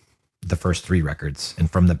from the first 3 records and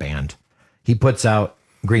from the band. He puts out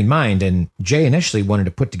Green Mind, and Jay initially wanted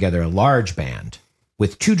to put together a large band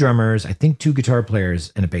with 2 drummers, I think 2 guitar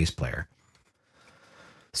players, and a bass player.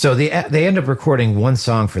 So they end up recording one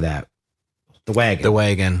song for that, The Wagon. The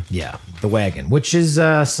Wagon. Yeah, The Wagon, which is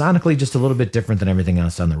sonically just a little bit different than everything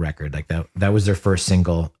else on the record. Like that was their first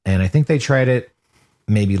single, and I think they tried it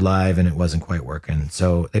maybe live, and it wasn't quite working.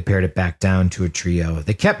 So they pared it back down to a trio.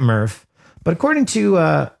 They kept Murph, but according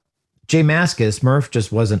to Jay Mascis, Murph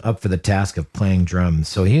just wasn't up for the task of playing drums.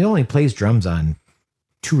 So he only plays drums on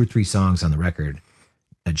 2 or 3 songs on the record.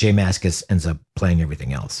 Jay Mascis ends up playing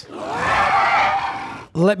everything else.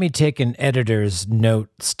 Let me take an editor's note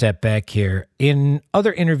step back here. In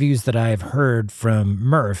other interviews that I've heard from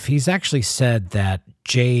Murph, he's actually said that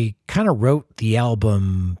Jay kind of wrote the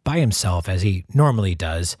album by himself, as he normally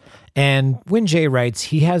does. And when Jay writes,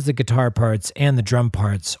 he has the guitar parts and the drum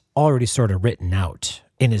parts already sort of written out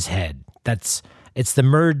in his head. It's the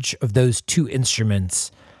merge of those 2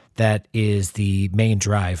 instruments that is the main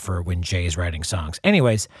drive for when Jay is writing songs.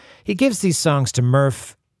 Anyways, he gives these songs to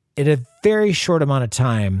Murph in a very short amount of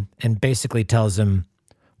time and basically tells him,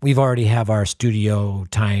 we've already have our studio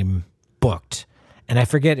time booked. And I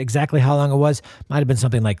forget exactly how long it was. Might have been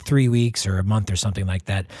something like 3 weeks or a month or something like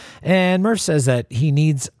that. And Murph says that he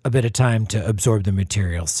needs a bit of time to absorb the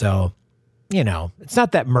material. So, it's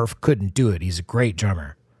not that Murph couldn't do it. He's a great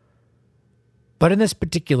drummer. But in this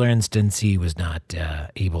particular instance, he was not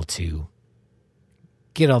able to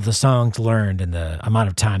get all the songs learned in the amount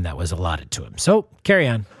of time that was allotted to him. So, carry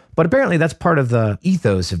on. But apparently that's part of the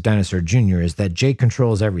ethos of Dinosaur Jr. is that Jay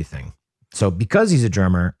controls everything. So because he's a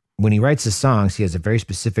drummer, when he writes his songs, he has a very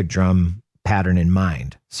specific drum pattern in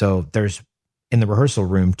mind. So there's, in the rehearsal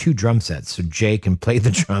room, 2 drum sets. So Jay can play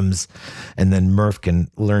the drums, and then Murph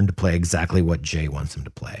can learn to play exactly what Jay wants him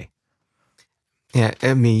to play. Yeah,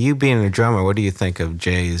 I mean, you being a drummer, what do you think of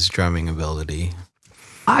Jay's drumming ability?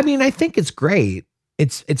 I mean, I think it's great.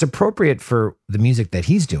 It's appropriate for the music that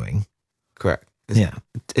he's doing. Correct. Yeah.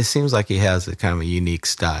 It seems like he has a kind of a unique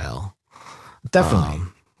style. Definitely.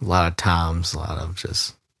 A lot of toms, a lot of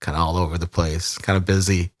just kind of all over the place, kind of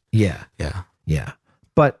busy. Yeah. Yeah. Yeah.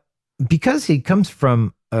 But because he comes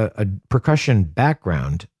from a percussion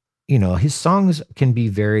background, his songs can be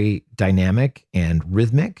very dynamic and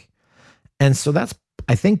rhythmic. And so that's,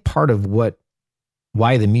 I think, part of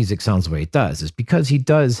why the music sounds the way it does is because he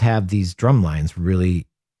does have these drum lines really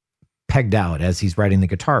pegged out as he's writing the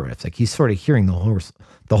guitar riffs. Like he's sort of hearing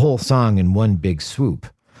the whole song in one big swoop.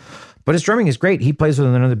 But his drumming is great. He plays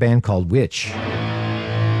with another band called Witch.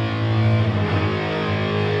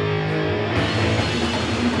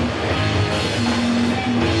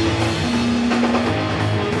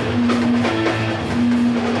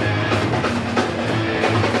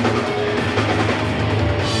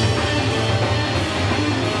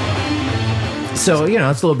 So,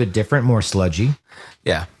 it's a little bit different, more sludgy.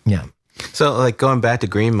 Yeah. Yeah. So, like, going back to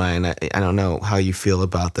Green Mind, I don't know how you feel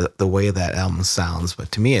about the way that album sounds,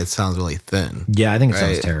 but to me, it sounds really thin. Yeah, I think it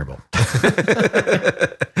sounds terrible.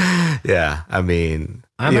 Yeah. I mean,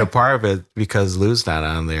 part of it, because Lou's not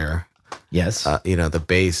on there. Yes. The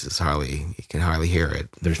bass is you can hardly hear it.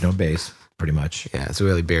 There's no bass, pretty much. Yeah, it's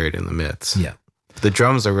really buried in the midst. Yeah. The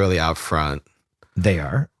drums are really out front. They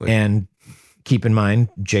are. And keep in mind,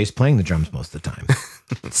 Jay's playing the drums most of the time.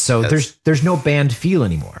 So there's no band feel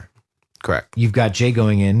anymore. Correct. You've got Jay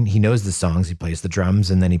going in. He knows the songs. He plays the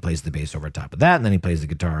drums, and then he plays the bass over top of that, and then he plays the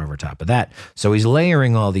guitar over top of that. So he's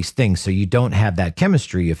layering all these things. So you don't have that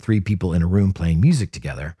chemistry of 3 people in a room playing music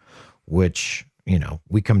together, which,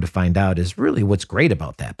 we come to find out is really what's great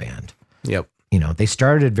about that band. Yep. They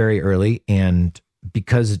started very early, and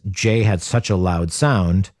because Jay had such a loud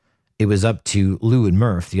sound, it was up to Lou and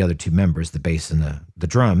Murph, the other two members, the bass and the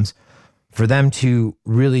drums, for them to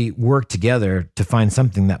really work together to find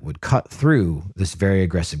something that would cut through this very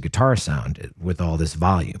aggressive guitar sound with all this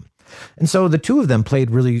volume. And so the two of them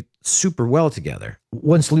played really super well together.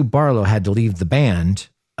 Once Lou Barlow had to leave the band,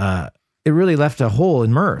 it really left a hole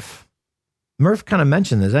in Murph. Murph kind of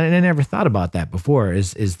mentioned this, and I never thought about that before,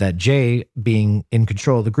 is that Jay being in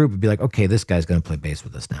control of the group would be like, okay, this guy's going to play bass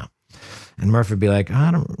with us now. And Murph would be like,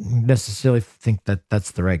 I don't necessarily think that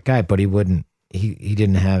that's the right guy, but he wouldn't, he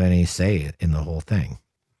didn't have any say in the whole thing.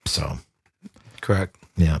 So. Correct.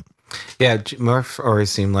 Yeah. Yeah, Murph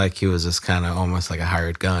always seemed like he was just kind of almost like a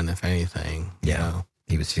hired gun, if anything. Yeah. You know?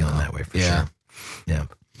 He was feeling that way for yeah. sure. Yeah.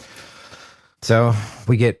 So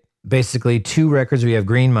we get basically 2 records. We have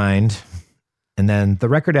Green Mind. And then the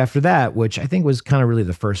record after that, which I think was kind of really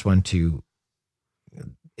the first one to,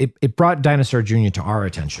 it brought Dinosaur Jr. to our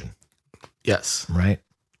attention. Yes. Right?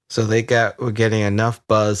 So were getting enough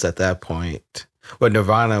buzz at that point. Well,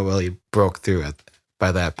 Nirvana really broke through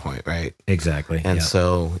by that point, right? Exactly. And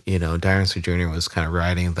so, Dinosaur Jr. was kind of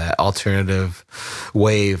riding that alternative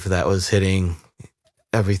wave that was hitting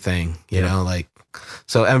everything, you know, like,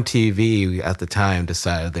 so MTV at the time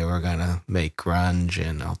decided they were going to make grunge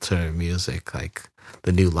and alternative music like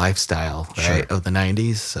the new lifestyle, right, of the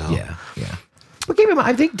 90s. So yeah. But keep in mind,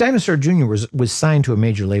 I think Dinosaur Jr. was signed to a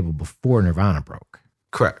major label before Nirvana broke.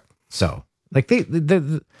 Correct. So like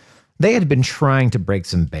they had been trying to break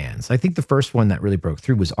some bands. I think the first one that really broke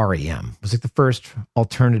through was REM. It was like the first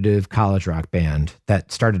alternative college rock band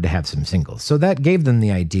that started to have some singles. So that gave them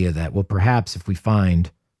the idea that, well, perhaps if we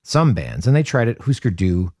find some bands, and they tried it. Husker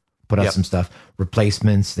Du put out some stuff.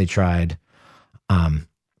 Replacements, they tried,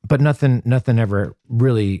 but nothing ever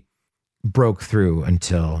really broke through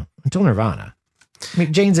until Nirvana. I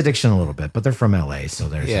mean, Jane's Addiction a little bit, but they're from LA, so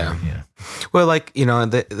there's Well, like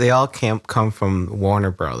they all come from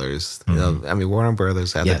Warner Brothers. Mm-hmm. I mean, Warner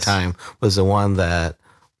Brothers at the time was the one that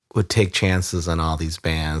would take chances on all these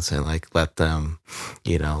bands and like let them,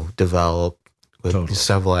 develop with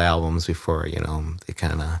several albums before, they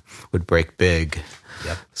kind of would break big.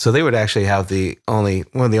 Yep. So they would actually have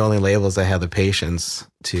one of the only labels that had the patience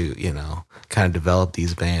to, kind of develop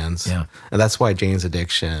these bands. Yeah. And that's why Jane's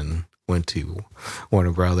Addiction went to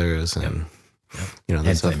Warner Brothers and,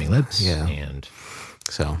 and Flaming Lips. Yeah. And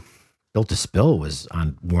so Built to Spill was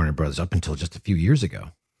on Warner Brothers up until just a few years ago.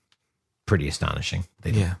 Pretty astonishing.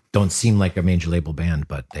 They don't seem like a major label band,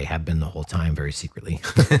 but they have been the whole time very secretly.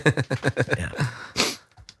 Yeah.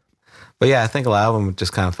 But yeah, I think a lot of them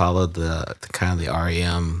just kind of followed the kind of the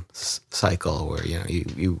REM cycle where,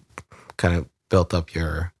 you kind of built up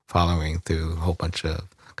your following through a whole bunch of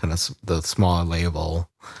kind of the smaller label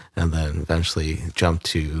and then eventually jumped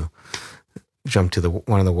to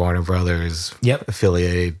one of the Warner Brothers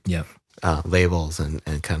affiliated labels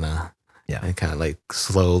and kind of like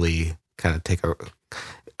slowly kind of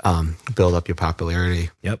build up your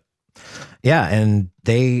popularity. Yep. Yeah, and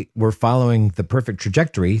they were following the perfect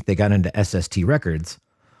trajectory. They got into SST Records.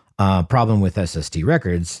 Problem with SST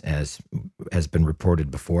Records, as has been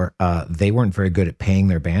reported before, they weren't very good at paying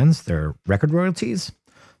their bands their record royalties.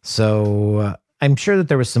 So I'm sure that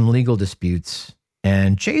there was some legal disputes,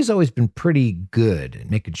 and Jay's always been pretty good at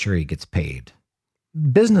making sure he gets paid.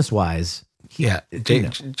 Business-wise,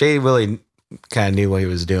 Jay really kind of knew what he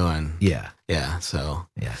was doing. Yeah. So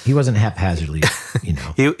he wasn't haphazardly,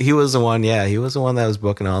 he was the one. Yeah, he was the one that was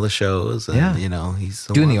booking all the shows. And, he's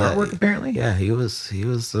doing the artwork. Apparently, he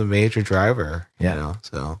was the major driver.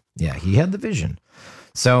 So he had the vision.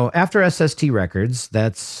 So after SST Records,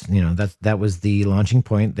 that was the launching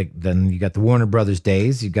point. Then you got the Warner Brothers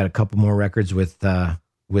days. You got a couple more records with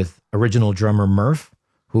original drummer Murph,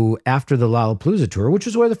 who after the Lollapalooza tour, which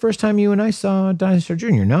was where the first time you and I saw Dinosaur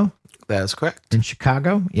Jr. No, that's correct. In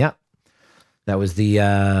Chicago. Yep. That was the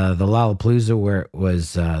Lollapalooza where it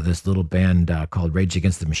was this little band called Rage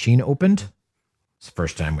Against the Machine opened. It's the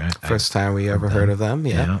first time we ever heard of them.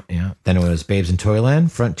 Yeah. Then it was Babes in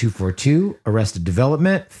Toyland, Front 242, Arrested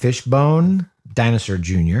Development, Fishbone, Dinosaur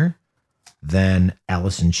Jr., then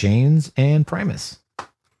Alice in Chains, and Primus.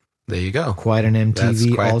 There you go. Quite an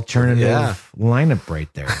MTV alternative lineup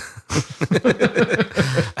right there.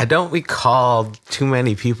 I don't recall too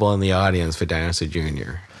many people in the audience for Dinosaur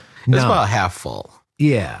Jr. It was about half full.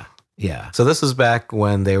 Yeah. So this was back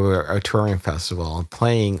when they were a touring festival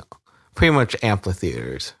playing pretty much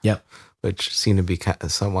amphitheaters. Yep. Which seem to be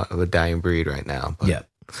somewhat of a dying breed right now. But, yep.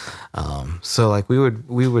 So like we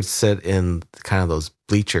would sit in kind of those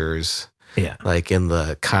bleachers. Yeah. Like in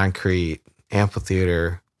the concrete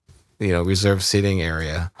amphitheater reserved seating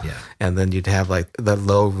area. Yeah. And then you'd have like the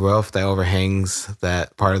low roof that overhangs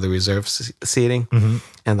that part of the reserved seating. Mm-hmm.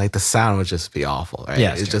 And like the sound would just be awful, right?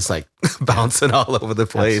 Yeah, it's just like bouncing all over the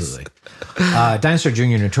place. Absolutely. Dinosaur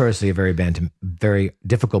Jr. notoriously a very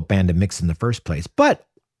difficult band to mix in the first place. But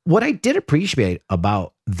what I did appreciate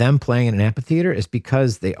about them playing in an amphitheater is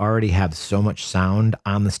because they already have so much sound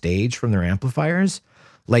on the stage from their amplifiers.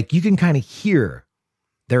 Like you can kind of hear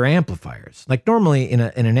their amplifiers. Like normally in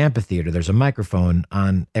an amphitheater, there's a microphone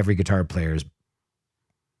on every guitar player's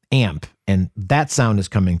amp, and that sound is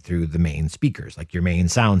coming through the main speakers, like your main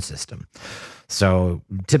sound system. So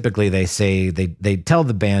typically they say they tell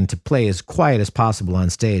the band to play as quiet as possible on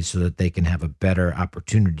stage so that they can have a better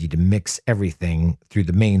opportunity to mix everything through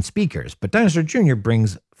the main speakers. But Dinosaur Jr.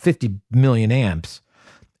 brings 50 million amps.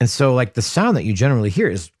 And so like the sound that you generally hear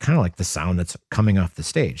is kind of like the sound that's coming off the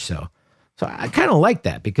stage. So I kind of like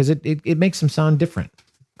that because it makes them sound different.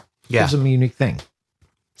 Yeah. Gives them a unique thing.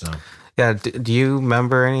 So Yeah. Do you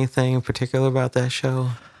remember anything in particular about that show?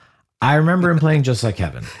 I remember him playing Just Like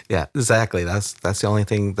Heaven. Yeah, exactly. That's the only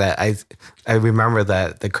thing that I remember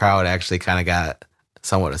that the crowd actually kind of got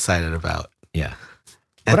somewhat excited about. Yeah.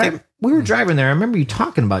 And But we were driving there. I remember you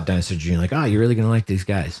talking about Dinosaur Jr. Like, oh, you're really going to like these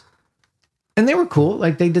guys. And they were cool.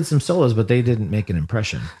 Like they did some solos, but they didn't make an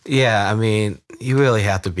impression. Yeah, I mean, you really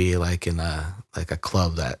have to be like in a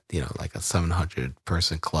club that, like a 700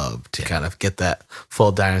 person club to kind of get that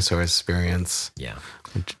full dinosaur experience. Yeah.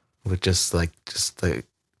 With just the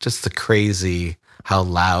crazy how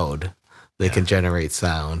loud they can generate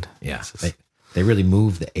sound. Yeah. They really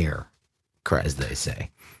move the air, Correct. as they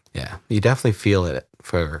say. Yeah. You definitely feel it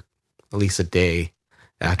for at least a day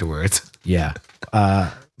afterwards. Yeah.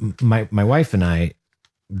 My wife and I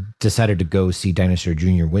decided to go see Dinosaur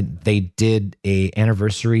Jr. when they did a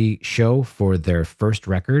anniversary show for their first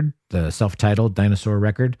record, the self-titled Dinosaur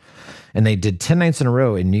record. And they did 10 nights in a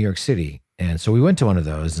row in New York City. And so we went to one of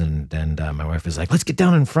those and my wife was like, let's get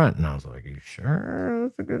down in front. And I was like, are you sure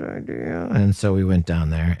that's a good idea? And so we went down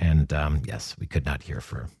there and yes, we could not hear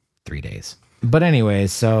for 3 days. But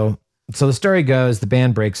anyways, so the story goes, the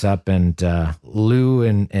band breaks up and Lou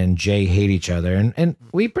and Jay hate each other. And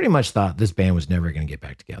we pretty much thought this band was never going to get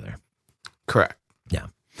back together. Correct. Yeah.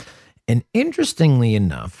 And interestingly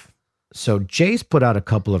enough, so Jay's put out a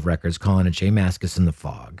couple of records calling it Jay Mascis in the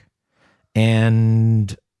Fog.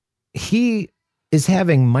 And he is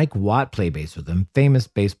having Mike Watt play bass with him, famous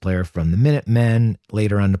bass player from the Minutemen,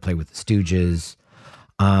 later on to play with the Stooges.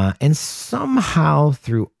 And somehow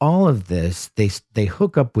through all of this, they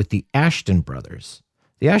hook up with the Ashton Brothers.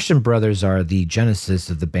 The Ashton Brothers are the genesis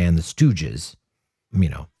of the band The Stooges,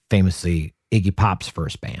 famously Iggy Pop's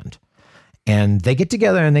first band. And they get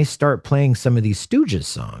together and they start playing some of these Stooges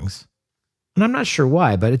songs. And I'm not sure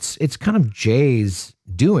why, but it's kind of Jay's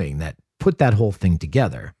doing that put that whole thing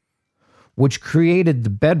together, which created the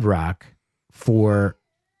bedrock for,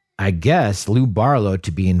 I guess, Lou Barlow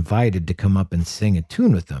to be invited to come up and sing a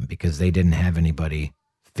tune with them because they didn't have anybody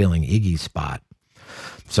filling Iggy's spot.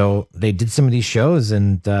 So they did some of these shows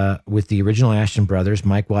and with the original Ashton Brothers,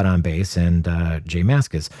 Mike Watt on bass and Jay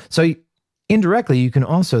Mascis. So indirectly, you can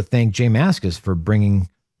also thank Jay Mascis for bringing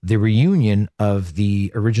the reunion of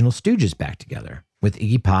the original Stooges back together with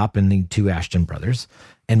Iggy Pop and the two Ashton Brothers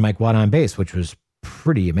and Mike Watt on bass, which was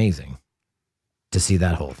pretty amazing to see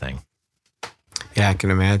that whole thing. Yeah, I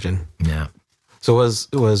can imagine. Yeah. So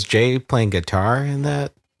was Jay playing guitar in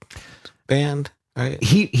that band? Right.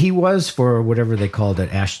 He was for whatever they called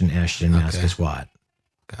it, Ashton, Mascis Watt.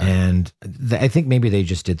 And I think maybe they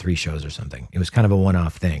just did 3 shows or something. It was kind of a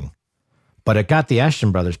one-off thing. But it got the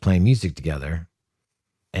Ashton Brothers playing music together.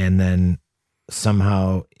 And then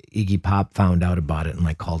somehow Iggy Pop found out about it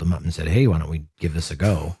and called him up and said, hey, why don't we give this a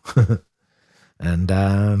go? And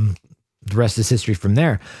the rest is history from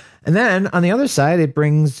there. And then on the other side, it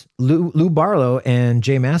brings Lou Barlow and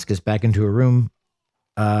Jay Mascis back into a room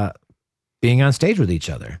being on stage with each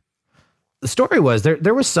other. The story was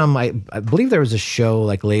there was some, I believe there was a show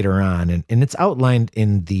later on, and it's outlined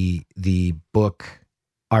in the book,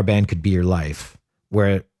 Our Band Could Be Your Life,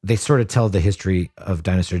 where they sort of tell the history of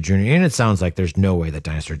Dinosaur Jr. And it sounds like there's no way that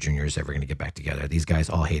Dinosaur Jr. is ever going to get back together. These guys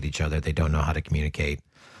all hate each other. They don't know how to communicate.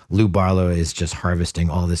 Lou Barlow is just harvesting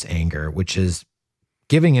all this anger, which is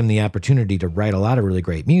giving him the opportunity to write a lot of really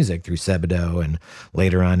great music through Sebadoh, and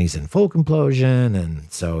later on he's in Folk Implosion,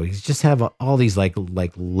 and so he's just have all these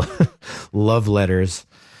love letters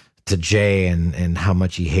to Jay and how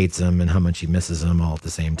much he hates him and how much he misses him all at the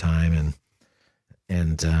same time,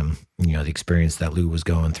 and the experience that Lou was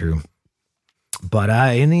going through. But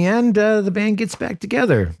in the end, the band gets back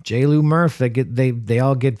together. Jay, Lou, Murph, they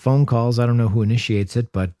all get phone calls. I don't know who initiates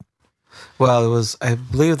it, but Well, it was, I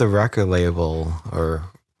believe, the record label or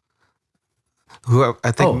who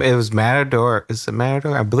I think it was Matador. Is it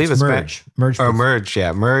Matador? I believe it's Merge. Merge.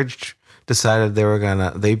 Yeah, Merge decided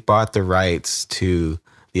they bought the rights to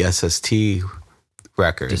the SST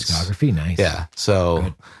records Discography, nice. Yeah,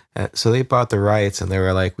 so they bought the rights and they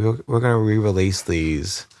were like, we're going to re-release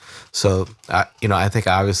these. So I think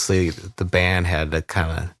obviously the band had to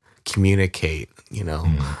kind of communicate,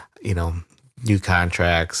 new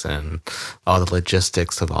contracts and all the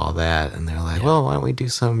logistics of all that. And they're like, well, why don't we do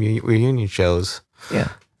some reunion shows? Yeah.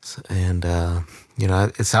 And,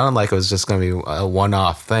 it sounded like it was just going to be a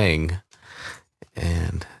one-off thing.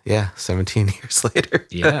 And 17 years later.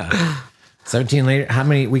 Yeah. 17 later. How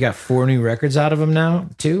many? We got 4 new records out of them now,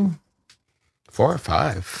 2? 4 or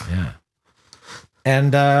 5. Yeah.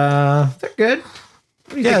 And they're good.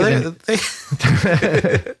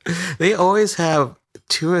 They always have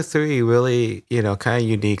 2 or 3 really, kind of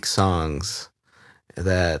unique songs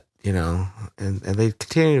that, and they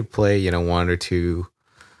continue to play, 1 or 2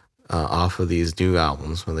 off of these new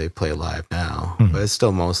albums when they play live now. Mm-hmm. But it's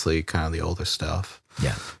still mostly kind of the older stuff.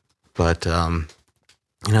 Yeah. But,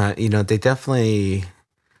 they definitely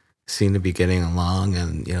seem to be getting along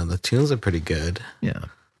and, the tunes are pretty good. Yeah.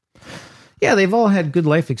 Yeah, they've all had good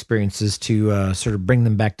life experiences to sort of bring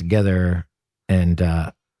them back together, and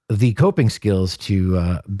the coping skills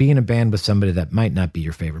to be in a band with somebody that might not be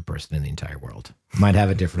your favorite person in the entire world, might have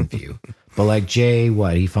a different view. But like Jay,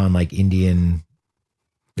 he found like Indian,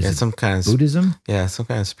 some kind of Buddhism? Yeah, some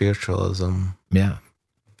kind of spiritualism. Yeah.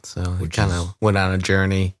 So he kind of went on a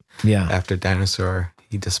journey. Yeah. After Dinosaur,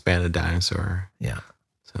 he disbanded Dinosaur. Yeah.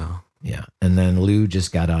 So yeah, and then Lou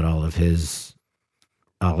just got out all of his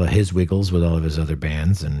wiggles with all of his other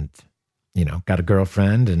bands, and got a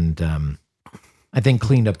girlfriend, and I think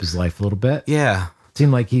cleaned up his life a little bit. Yeah,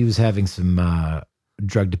 seemed like he was having some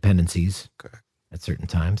drug dependencies at certain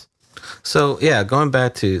times. So going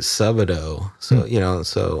back to Sabado,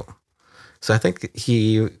 so I think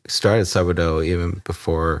he started Sabado even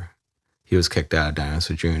before he was kicked out of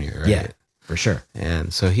Dinosaur Jr. Right? Yeah, for sure.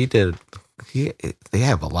 And so they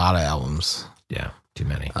have a lot of albums. Yeah. Too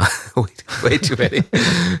many. Way too many.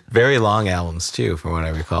 Very long albums, too, from what I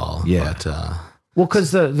recall. Yeah. But, well,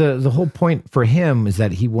 because the whole point for him is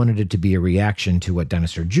that he wanted it to be a reaction to what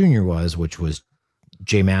Dinosaur Jr. was, which was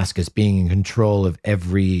Jay Mascis being in control of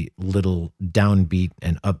every little downbeat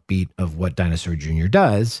and upbeat of what Dinosaur Jr.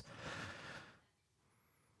 does.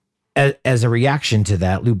 As a reaction to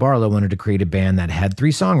that, Lou Barlow wanted to create a band that had 3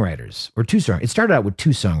 songwriters, or 2 songs. It started out with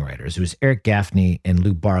 2 songwriters. It was Eric Gaffney and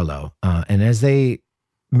Lou Barlow. And as they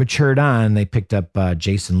matured on, they picked up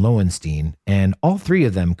Jason Lowenstein, and all 3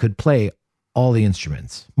 of them could play all the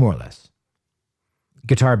instruments, more or less.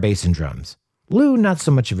 Guitar, bass, and drums. Lou, not so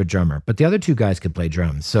much of a drummer, but the other 2 guys could play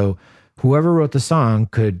drums. So whoever wrote the song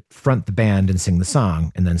could front the band and sing the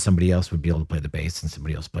song, and then somebody else would be able to play the bass and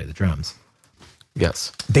somebody else play the drums.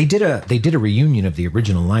 Yes. They did a reunion of the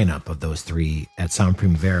original lineup of those 3 at Sound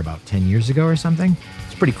Primavera about 10 years ago or something.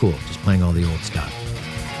 It's pretty cool, just playing all the old stuff.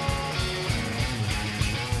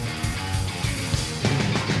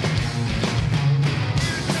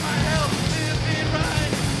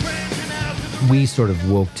 We sort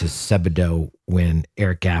of woke to Sabado when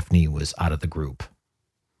Eric Gaffney was out of the group,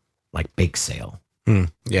 like Bake Sale.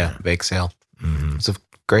 Yeah, Bake Sale. Mm-hmm. It's a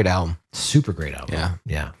great album. Super great album.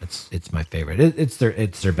 Yeah. It's my favorite. It's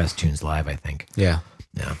their best tunes live, I think. Yeah.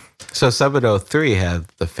 So Sabado 3 had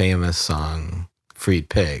the famous song "Freed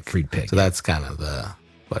Pig." So that's kind of the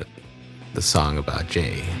song about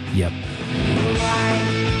Jay. Yep.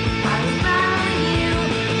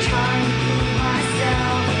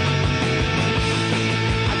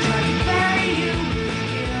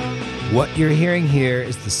 What you're hearing here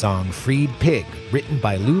is the song Freed Pig, written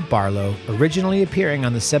by Lou Barlow, originally appearing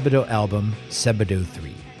on the Sabado album, Sabado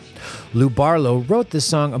 3. Lou Barlow wrote this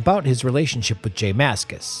song about his relationship with Jay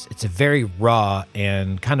Mascis. It's a very raw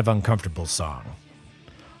and kind of uncomfortable song.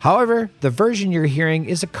 However, the version you're hearing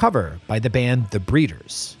is a cover by the band The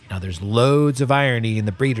Breeders. Now, there's loads of irony in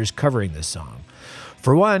The Breeders covering this song.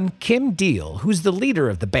 For one, Kim Deal, who's the leader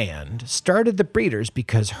of the band, started The Breeders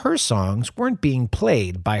because her songs weren't being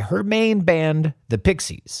played by her main band, the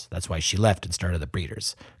Pixies. That's why she left and started The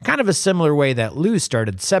Breeders. Kind of a similar way that Lou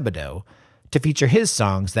started Sabado to feature his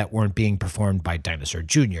songs that weren't being performed by Dinosaur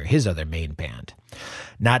Jr., his other main band.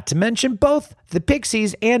 Not to mention both the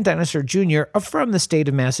Pixies and Dinosaur Jr. are from the state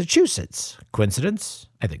of Massachusetts. Coincidence?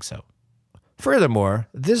 I think so. Furthermore,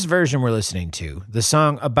 this version we're listening to, the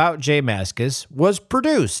song about Jay Mascis, was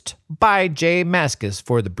produced by Jay Mascis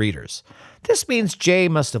for The Breeders. This means Jay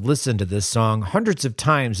must have listened to this song hundreds of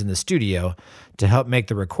times in the studio to help make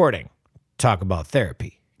the recording. talk about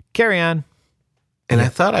therapy. Carry on. And I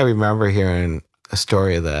thought I remember hearing a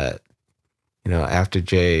story that, after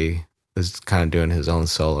Jay was kind of doing his own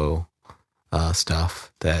solo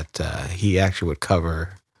stuff, that he actually would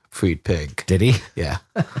cover Freed Pig. Did he? Yeah.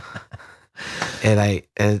 and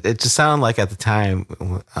it just sounded like at the time,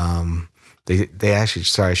 they actually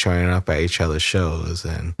started showing up at each other's shows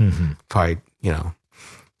and probably,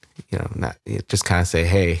 not just kind of say,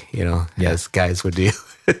 hey, as guys would do,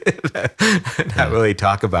 not really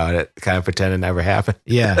talk about it, kind of pretend it never happened.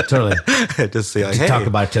 Yeah, totally. Just say like, to hey, talk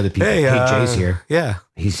about it to other people. Hey, Jay's here. Yeah.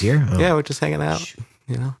 He's here? Oh. Yeah, we're just hanging out,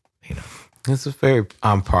 This is very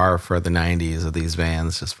on par for the 90s of these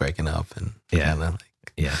bands just breaking up and kinda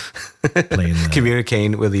playing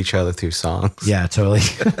communicating with each other through songs. Yeah, totally.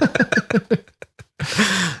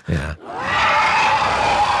 Yeah.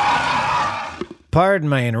 Pardon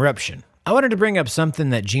my interruption. I wanted to bring up something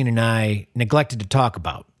that Gene and I neglected to talk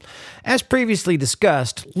about. As previously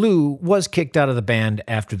discussed, Lou was kicked out of the band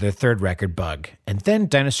after their third record, Bug, and then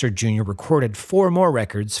Dinosaur Jr. recorded 4 more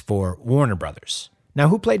records for Warner Brothers. Now,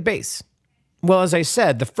 who played bass? Well, as I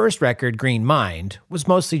said, the first record, Green Mind, was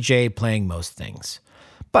mostly Jay playing most things.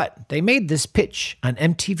 But they made this pitch on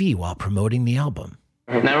MTV while promoting the album.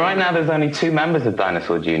 Now, right now, there's only 2 members of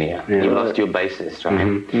Dinosaur Jr. Yeah. You lost your bassist, right?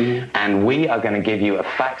 Mm-hmm. And we are going to give you a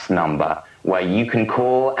fax number where you can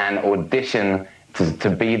call and audition to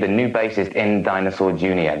be the new bassist in Dinosaur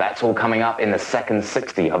Jr. That's all coming up in the second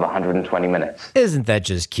 60 of 120 minutes. Isn't that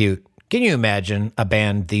just cute? Can you imagine a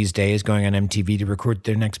band these days going on MTV to record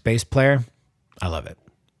their next bass player? I love it.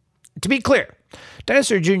 To be clear,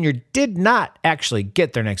 Dinosaur Jr. did not actually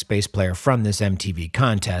get their next bass player from this MTV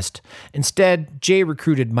contest. Instead, Jay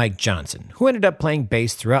recruited Mike Johnson, who ended up playing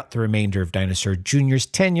bass throughout the remainder of Dinosaur Jr.'s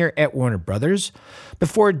tenure at Warner Brothers,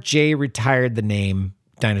 before Jay retired the name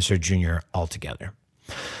Dinosaur Jr. altogether.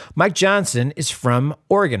 Mike Johnson is from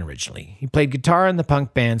Oregon originally. He played guitar in the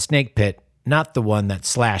punk band Snake Pit, not the one that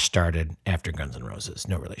Slash started after Guns N' Roses.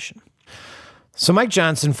 No relation. So Mike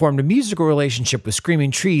Johnson formed a musical relationship with Screaming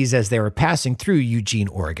Trees as they were passing through Eugene,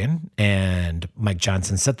 Oregon, and Mike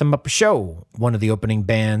Johnson set them up a show. One of the opening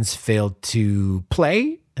bands failed to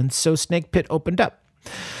play, and so Snake Pit opened up.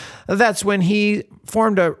 That's when he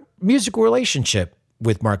formed a musical relationship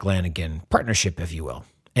with Mark Lanigan, partnership, if you will,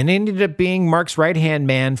 and ended up being Mark's right-hand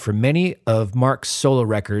man for many of Mark's solo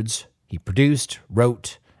records. He produced,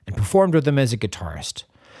 wrote, and performed with them as a guitarist.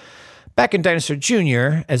 Back in Dinosaur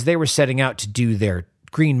Jr., as they were setting out to do their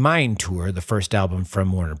Green Mind tour, the first album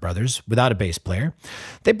from Warner Brothers, without a bass player,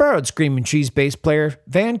 they borrowed Screaming Trees bass player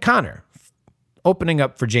Van Conner, opening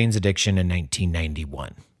up for Jane's Addiction in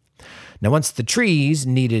 1991. Now, once the Trees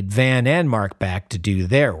needed Van and Mark back to do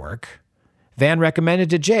their work, Van recommended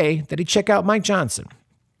to Jay that he check out Mike Johnson.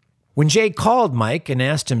 When Jay called Mike and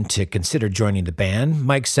asked him to consider joining the band,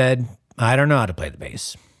 Mike said, "I don't know how to play the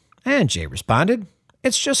bass." And Jay responded,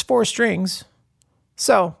 "It's just 4 strings."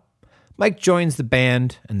 So, Mike joins the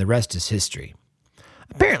band, and the rest is history.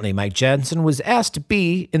 Apparently, Mike Johnson was asked to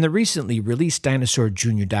be in the recently released Dinosaur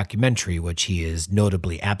Jr. documentary, which he is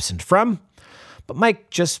notably absent from, but Mike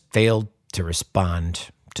just failed to respond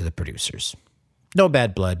to the producers. No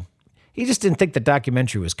bad blood. He just didn't think the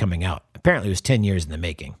documentary was coming out. Apparently, it was 10 years in the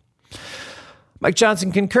making. Mike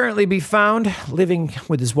Johnson can currently be found living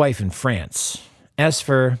with his wife in France. As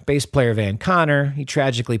for bass player Van Conner, he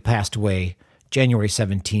tragically passed away January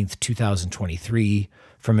 17th, 2023,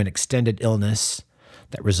 from an extended illness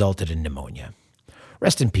that resulted in pneumonia.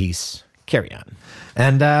 Rest in peace. Carry on.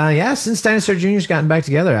 And since Dinosaur Jr.'s gotten back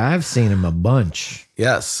together, I've seen him a bunch.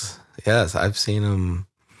 Yes, I've seen him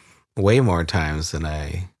way more times than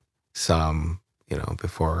I saw him,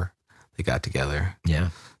 before they got together. Yeah.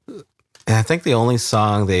 And I think the only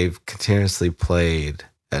song they've continuously played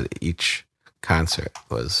at each concert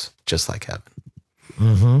was Just Like Heaven.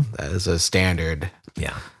 Mm-hmm. That is a standard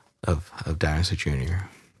Yeah. of Dinosaur Jr.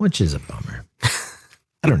 Which is a bummer.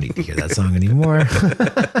 I don't need to hear that song anymore.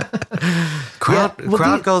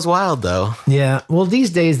 Crowd goes wild, though. Yeah. Well,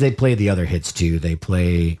 these days they play the other hits, too. They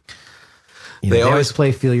play... they always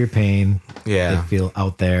play Feel Your Pain. Yeah. They feel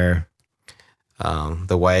Out There.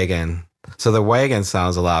 The Wagon. So the Wagon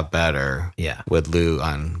sounds a lot better with Lou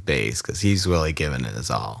on bass because he's really giving it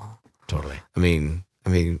his all. Totally. I mean,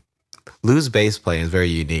 Lou's bass playing is very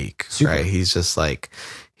unique, Super. Right? He's just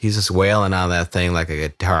wailing on that thing like a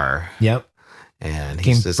guitar. Yep. And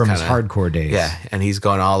Came he's just from his hardcore days. Yeah, and he's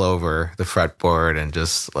going all over the fretboard and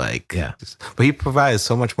just like... Yeah. But he provides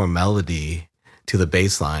so much more melody to the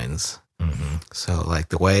bass lines. Mm-hmm. So like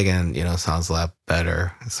the Wagon, sounds a lot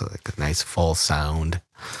better. It's like a nice full sound.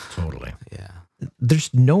 Totally. Yeah.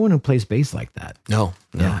 there's no one who plays bass like that. No,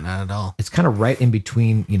 Yeah. not at all. It's kind of right in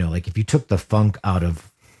between, like if you took the funk out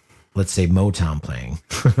of, let's say, Motown playing,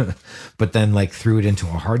 but then like threw it into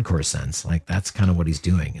a hardcore sense, like that's kind of what he's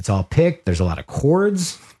doing. It's all picked. There's a lot of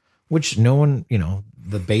chords, which no one,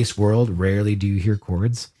 the bass world, rarely do you hear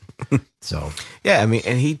chords. So Yeah, I mean,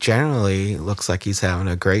 and he generally looks like he's having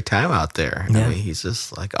a great time out there. Yeah. I mean, he's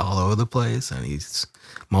just like all over the place, and he's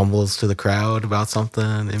mumbles to the crowd about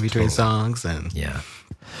something in between songs. And yeah,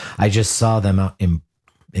 I just saw them out in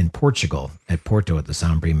Portugal at Porto at the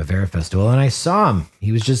Sound Primavera Festival, and I saw him.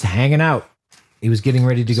 He was just hanging out. He was getting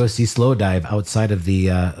ready to go see Slow Dive outside of the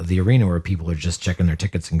arena where people are just checking their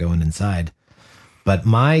tickets and going inside. But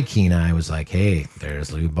my keen eye was like, hey,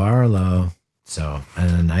 there's Lou Barlow. So,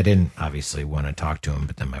 and I didn't obviously want to talk to him,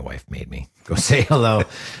 but then my wife made me go say hello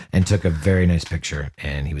and took a very nice picture,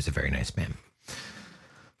 and he was a very nice man.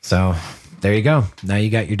 So there you go. Now you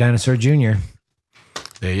got your Dinosaur Jr.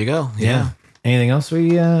 there you go. Yeah. Anything else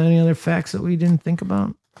any other facts that we didn't think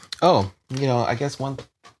about? Oh, I guess one.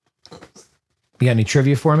 You got any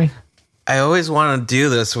trivia for me? I always want to do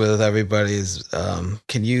this with everybody's.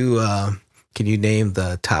 Can you name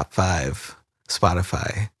the top 5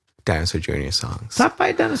 Spotify Dinosaur Jr. songs? Top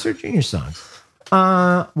 5 Dinosaur Jr. songs.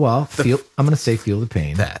 Well, I'm going to say Feel the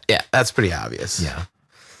Pain. That's pretty obvious. Yeah.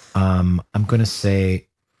 I'm going to say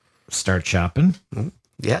Start Shopping.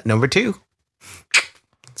 Yeah, number 2.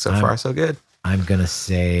 So far, so good. I'm going to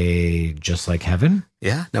say Just Like Heaven.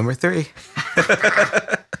 Yeah, number 3.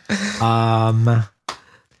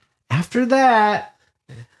 After that,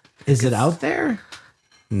 is it Out There?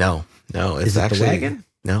 No, it's Is it actually The Wagon?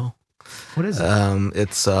 No. What is it?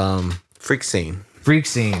 It's Freak Scene, Freak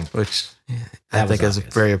Scene. which I That was think is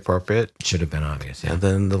obvious. very appropriate. Should have been obvious. Yeah. And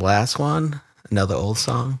then the last one, another old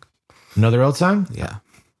song. Another old song? Yeah.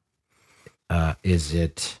 Is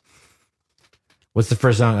it... What's the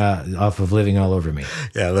first song off of Living All Over Me?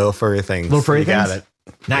 Yeah, Little Furry Things. Little Furry You got Things?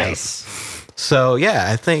 it. Nice. So,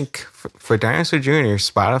 yeah, I think for Dinosaur Jr.,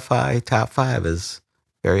 Spotify top 5 is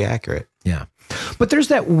very accurate. Yeah. But there's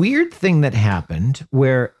that weird thing that happened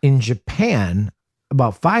where in Japan,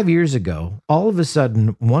 about 5 years ago, all of a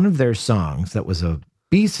sudden, one of their songs that was a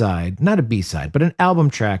B-side, not a B-side, but an album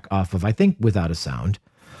track off of, I think, Without a Sound,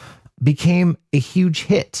 became a huge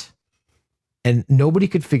hit. And nobody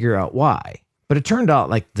could figure out why. But it turned out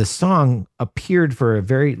like the song appeared for a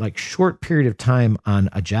very short period of time on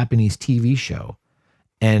a Japanese TV show.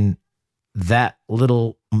 And that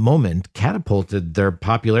little moment catapulted their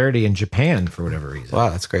popularity in Japan for whatever reason.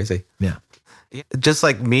 Wow, that's crazy. Yeah. Just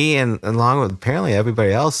like me and along with apparently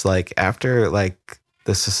everybody else, after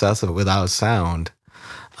the success of Without Sound,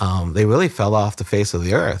 they really fell off the face of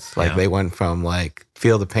the earth. They went from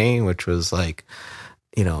Feel the Pain, which was all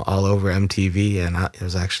over MTV, and it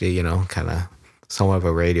was actually, kind of somewhat of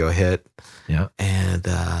a radio hit. Yeah. And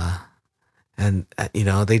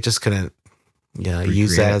they just couldn't,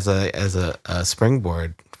 use that as a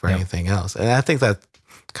springboard for anything else. And I think that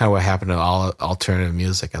kind of what happened to all alternative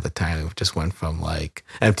music at the time. It just went from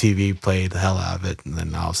MTV played the hell out of it, and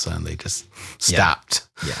then all of a sudden they just stopped.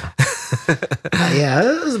 Yeah. Yeah.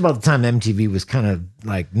 It was about the time MTV was kind of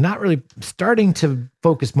not really starting to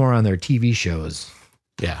focus more on their TV shows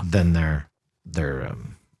than their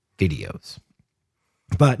videos.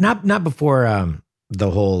 But not before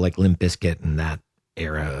the whole Limp Bizkit and that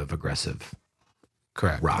era of aggressive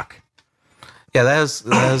Correct. rock. Yeah, that was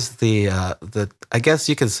the I guess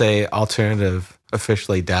you could say alternative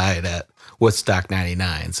officially died at Woodstock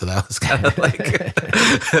 '99. So that was kind of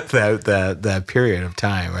that period of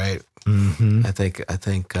time, right? Mm-hmm. I think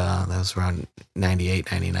that was around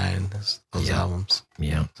 98, 99. Those albums.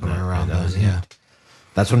 Yeah, Somewhere around those. it. Yeah.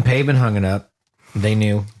 That's when Pavement hung it up. They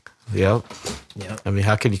knew. Yep. Yeah. I mean,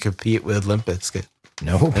 how can you compete with Limp Bizkit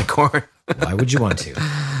No. and Korn? Why would you want to?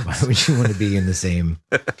 Why would you want to be in the same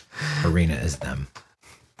arena as them?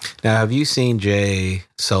 Now, have you seen Jay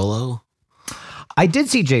solo? I did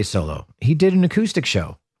see Jay solo. He did an acoustic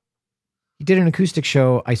show.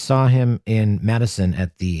 I saw him in Madison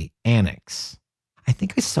at the Annex. I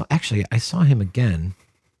think I saw him again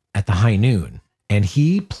at the High Noon, and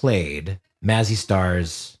he played Mazzy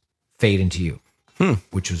Star's Fade Into You,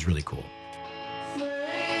 which was really cool.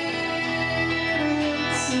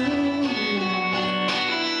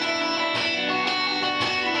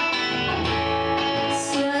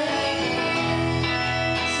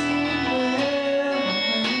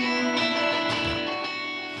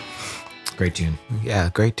 Great tune. Yeah,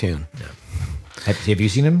 great tune. Have you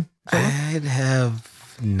seen him? I have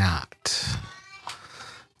not.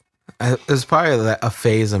 It was probably a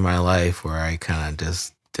phase in my life where I kind of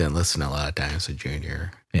just didn't listen to a lot of Dinosaur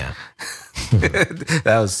Jr. Yeah.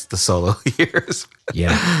 That was the solo years.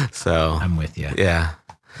 Yeah. So I'm with you. yeah.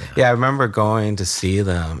 Yeah, I remember going to see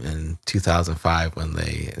them in 2005 when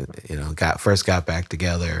they, first got back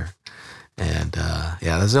together, and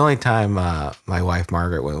that was the only time my wife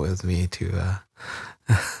Margaret went with me to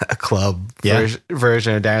a club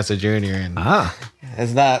version of Dinosaur Jr. and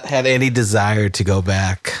has not had any desire to go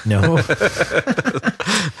back. No,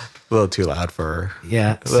 a little too loud for her.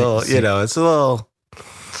 Yeah, it's a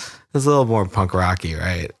little more punk rocky,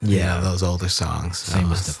 right? Yeah, those older songs. Same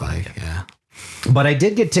with stuff like yeah. But I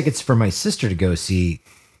did get tickets for my sister to go see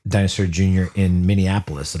Dinosaur Jr. in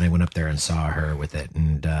Minneapolis, and I went up there and saw her with it,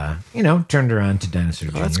 and turned her on to Dinosaur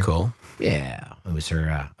Jr. That's cool. Yeah, it was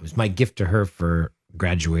her. It was my gift to her for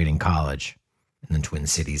graduating college in the Twin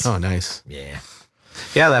Cities. Oh, nice. Yeah,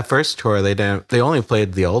 yeah. That first tour, they only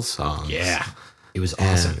played the old songs. Yeah, it was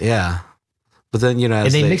awesome. And, yeah, but then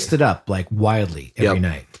and they mixed it up like wildly every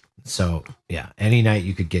night. So yeah, any night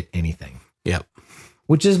you could get anything. Yep.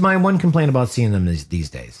 Which is my one complaint about seeing them these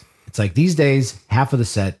days. It's like these days, half of the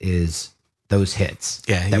set is those hits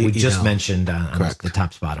that we just mentioned on the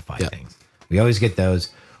top Spotify things. We always get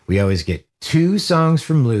those. We always get 2 songs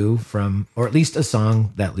from Lou or at least a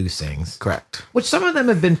song that Lou sings. Correct. Which some of them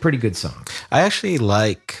have been pretty good songs. I actually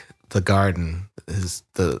like The Garden is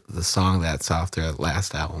the song that's off their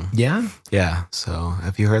last album. Yeah? Yeah. So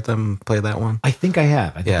have you heard them play that one? I think I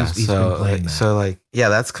have. I think he's been playing that. So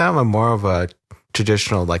that's kind of more of a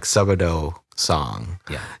traditional like Sabado song.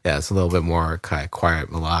 Yeah, it's a little bit more kind of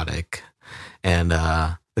quiet, melodic, and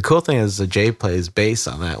the cool thing is Jay plays bass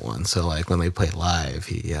on that one. So like when they play live,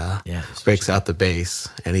 he breaks out the bass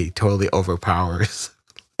and he totally overpowers.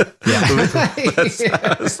 Yeah,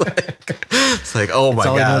 it's like oh my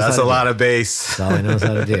god, that's a lot of bass. That's all he knows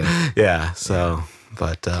how to do. Yeah. So,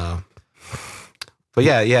 but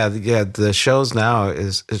yeah. The shows now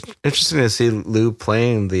is interesting to see Lou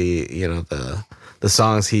playing the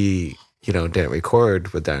songs he didn't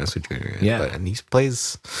record with Dinosaur Jr. Yeah, and he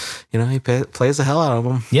plays, plays the hell out of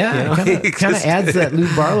them. Yeah, it kind of adds that Lou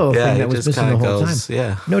Barlow thing that was missing the whole time.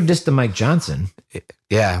 Yeah, no diss to Mike Johnson.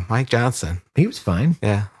 Yeah, Mike Johnson. He was fine.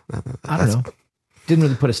 Yeah, I don't know. Didn't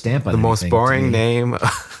really put a stamp on the most boring name.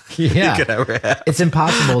 You could ever have. It's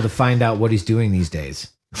impossible to find out what he's doing these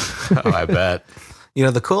days. Oh, I bet.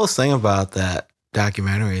 The coolest thing about that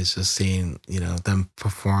documentary is just seeing them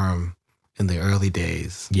perform in the early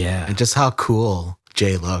days. Yeah. And just how cool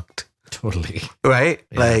Jay looked. Totally. Right?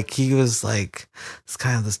 Yeah. Like he was like this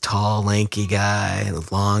kind of this tall, lanky guy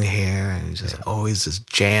with long hair and just always just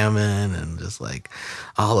jamming and just like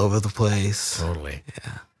all over the place. Totally.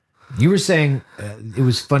 Yeah. You were saying it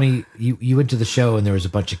was funny. You went to the show and there was a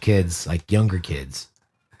bunch of kids, like younger kids.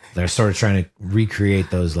 They're sort of trying to recreate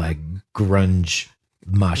those like grunge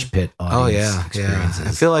mosh pit audience experiences.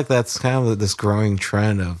 I feel like that's kind of this growing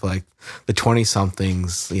trend of like the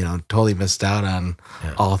 20-somethings, totally missed out on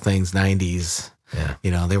all things 90s.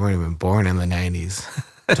 Yeah. They weren't even born in the 90s.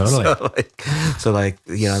 Totally.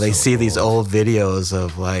 They see these old videos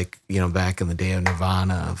of like, back in the day of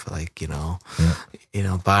Nirvana of like,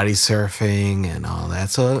 body surfing and all that.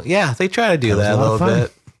 So yeah, they try to do that a little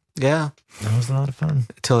bit. Yeah. That was a lot of fun.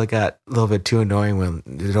 Until it got a little bit too annoying when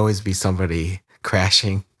there'd always be somebody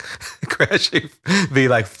crashing, be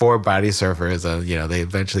like 4 body surfers, and they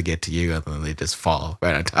eventually get to you, and then they just fall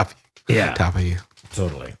right on top of you. Yeah, top of you.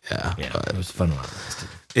 Totally. Yeah, it was fun while it lasted.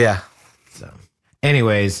 Yeah. So,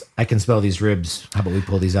 anyways, I can smell these ribs. How about we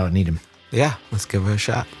pull these out and eat them? Yeah, let's give it a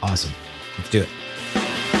shot. Awesome. Let's do it.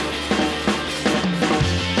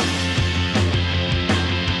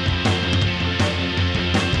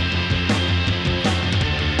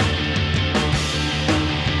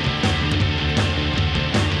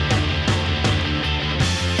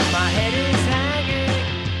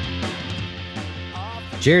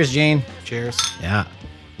 Cheers, Gene. Cheers. Yeah.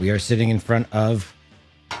 We are sitting in front of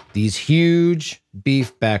these huge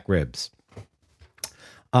beef back ribs.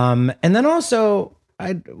 And then also,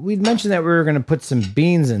 we'd mentioned that we were going to put some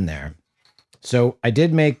beans in there. So I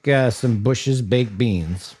did make some Bush's baked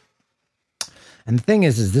beans. And the thing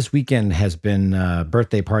is this weekend has been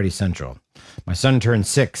birthday party central. My son turned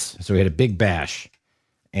 6, so we had a big bash.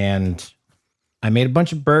 And I made a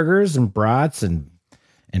bunch of burgers and brats and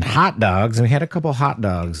hot dogs, and we had a couple hot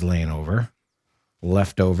dogs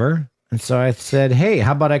left over. And so I said, hey,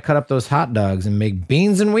 how about I cut up those hot dogs and make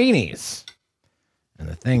beans and weenies? And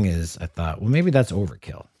the thing is, I thought, well, maybe that's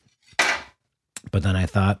overkill. But then I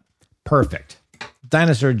thought, perfect.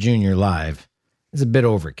 Dinosaur Jr. live is a bit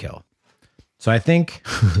overkill. So I think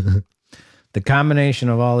the combination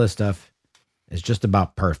of all this stuff is just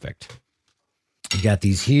about perfect. You got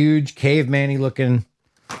these huge caveman-y looking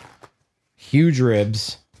huge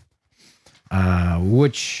ribs.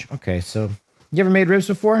 So you ever made ribs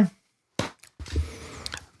before?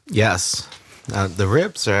 Yes. The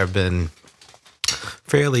ribs have been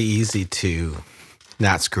fairly easy to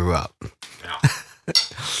not screw up.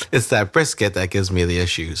 It's that brisket that gives me the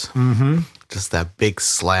issues. Mm-hmm. Just that big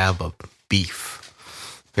slab of beef.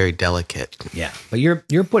 Very delicate. Yeah, but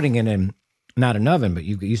you're putting it in not an oven, but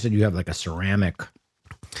you said you have like a ceramic.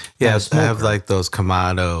 Yeah, I have like those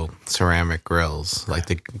Kamado ceramic grills. Like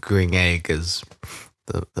the green egg is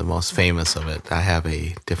the most famous of it. I have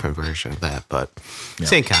a different version of that, but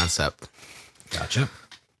same concept. Gotcha.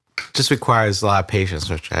 Just requires a lot of patience,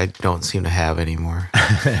 which I don't seem to have anymore.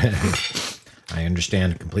 I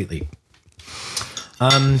understand completely.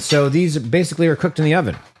 So these basically are cooked in the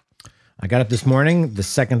oven. I got up this morning, the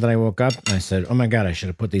second that I woke up, and I said, oh my God, I should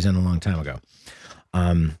have put these in a long time ago.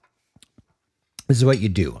 This is what you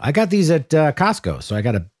do. I got these at Costco, so I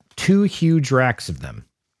got 2 huge racks of them.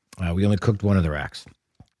 We only cooked one of the racks.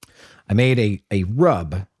 I made a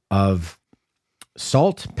rub of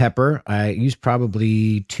salt, pepper. I used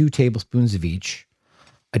probably 2 tablespoons of each.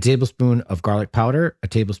 A tablespoon of garlic powder, a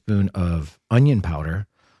tablespoon of onion powder,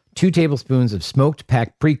 2 tablespoons of smoked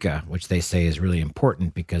paprika, which they say is really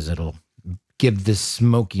important because it'll give this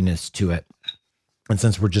smokiness to it. And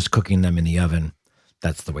since we're just cooking them in the oven,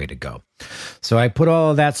 that's the way to go. So I put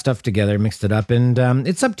all of that stuff together, mixed it up, and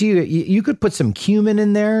it's up to you. You could put some cumin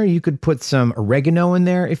in there. You could put some oregano in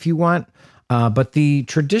there if you want. But the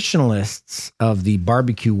traditionalists of the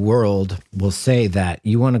barbecue world will say that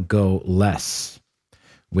you want to go less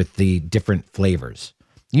with the different flavors.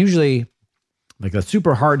 Usually, like a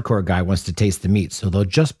super hardcore guy wants to taste the meat, so they'll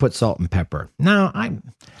just put salt and pepper. Now,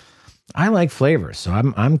 I like flavors, so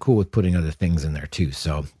I'm cool with putting other things in there too.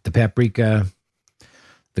 So the paprika,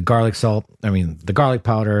 the garlic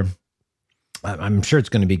powder, I'm sure it's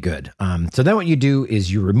going to be good. So then what you do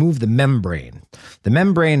is you remove the membrane. The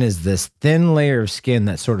membrane is this thin layer of skin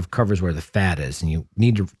that sort of covers where the fat is, and you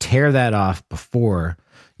need to tear that off before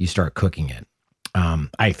you start cooking it.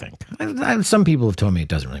 I think. Some people have told me it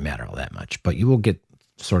doesn't really matter all that much, but you will get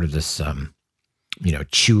sort of this,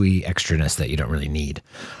 chewy extraness that you don't really need.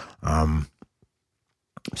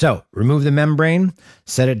 So remove the membrane,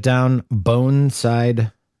 set it down bone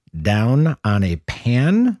side down on a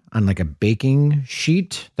pan, on like a baking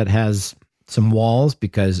sheet that has some walls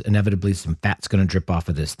because inevitably some fat's going to drip off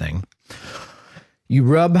of this thing. You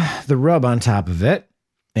rub the rub on top of it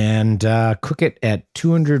and cook it at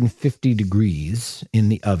 250 degrees in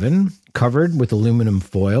the oven, covered with aluminum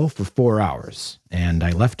foil for 4 hours. And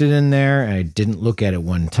I left it in there. I didn't look at it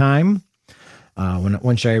one time.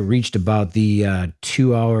 Once I reached about the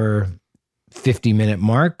 2-hour, 50-minute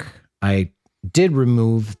mark, I did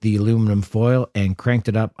remove the aluminum foil and cranked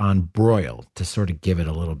it up on broil to sort of give it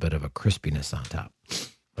a little bit of a crispiness on top.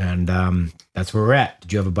 And that's where we're at.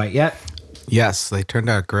 Did you have a bite yet? Yes, they turned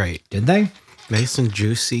out great. Did they? Nice and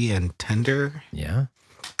juicy and tender. Yeah.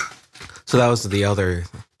 So that was the other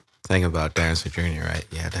thing about Dinosaur Jr., right?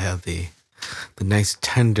 You had to have the nice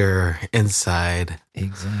tender inside.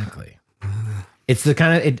 Exactly. It's the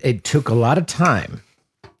kind of, it took a lot of time.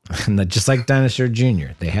 And just like Dinosaur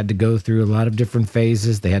Jr., they had to go through a lot of different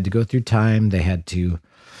phases. They had to go through time. They had to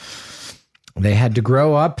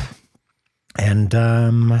grow up. And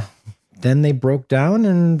then they broke down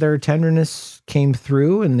and their tenderness came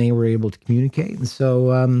through and they were able to communicate. And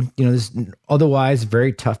so, this otherwise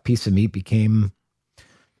very tough piece of meat became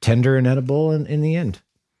tender and edible in the end.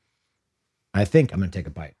 I think I'm going to take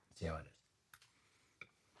a bite. See how it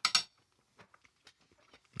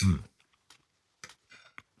is.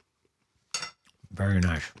 Very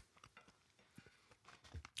nice.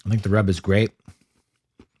 I think the rub is great.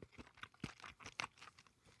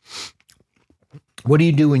 What do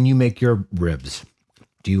you do when you make your ribs?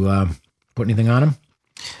 Do you put anything on them?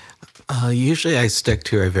 Usually I stick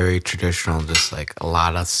to a very traditional, just like a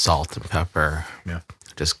lot of salt and pepper. Yeah.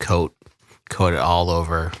 Just coat it all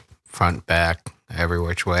over, front, back, every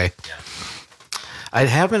which way. Yeah. I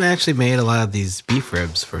haven't actually made a lot of these beef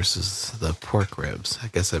ribs versus the pork ribs. I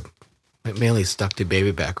guess I mainly stuck to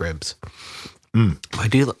baby back ribs. I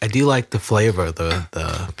do like the flavor of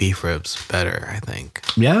the beef ribs better, I think.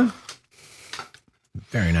 Yeah?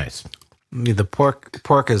 Very nice. I mean, the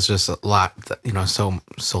pork is just a lot,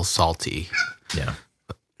 so salty. Yeah.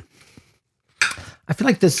 I feel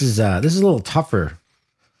like this is a little tougher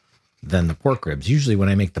than the pork ribs. Usually when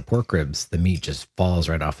I make the pork ribs, the meat just falls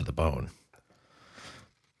right off of the bone.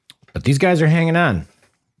 But these guys are hanging on.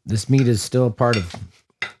 This meat is still part of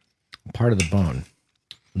the bone.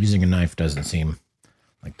 Using a knife doesn't seem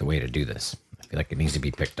like the way to do this, I feel like it needs to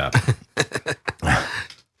be picked up.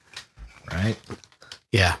 Right?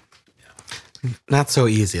 Yeah. Not so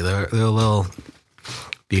easy. They're a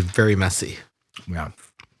be very messy. Yeah.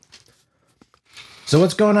 So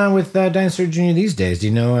what's going on with Dinosaur Jr. these days? Do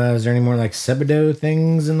you know, is there any more like Sebado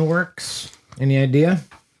things in the works? Any idea?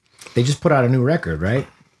 They just put out a new record, right?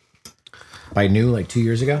 By new, like 2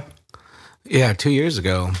 years ago? Yeah, 2 years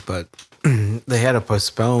ago, but they had to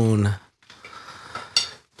postpone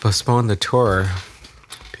the tour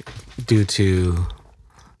due to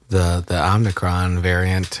the Omicron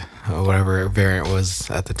variant, or whatever variant was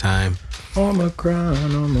at the time. Omicron.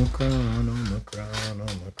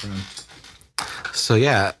 So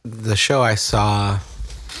yeah, the show I saw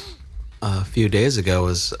a few days ago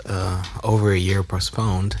was over a year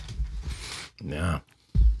postponed. Yeah.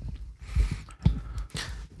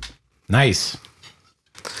 Nice.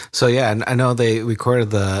 So yeah, I know they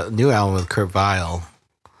recorded the new album with Kurt Vile,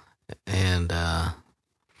 and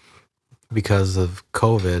because of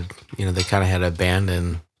COVID, they kind of had to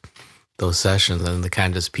abandon those sessions, and they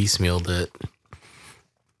kind of just piecemealed it.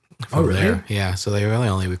 Oh, really? There. Yeah, so they really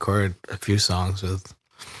only recorded a few songs with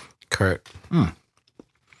Kurt.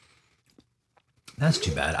 That's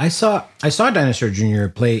too bad. I saw Dinosaur Jr.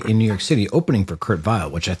 play in New York City opening for Kurt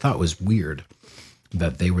Vile, which I thought was weird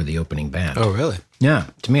that they were the opening band. Oh, really? Yeah.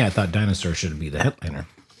 To me, I thought Dinosaur should be the headliner.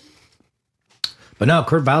 But no,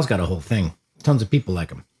 Kurt Vile's got a whole thing. Tons of people like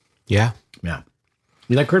him. Yeah. Yeah.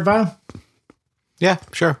 You like Kurt Vile? Yeah,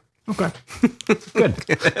 sure. Okay. Good.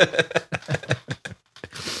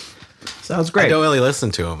 Sounds great. I don't really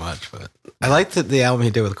listen to him much, but I liked the album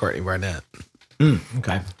he did with Courtney Barnett.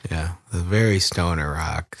 Okay. Yeah, the very stoner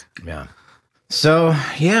rock. Yeah. So,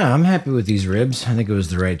 yeah, I'm happy with these ribs. I think it was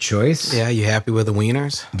the right choice. Yeah, you happy with the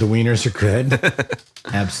wieners? The wieners are good.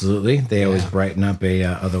 Absolutely. They always brighten up a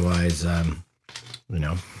otherwise,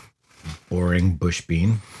 boring bush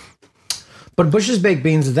bean. But Bush's baked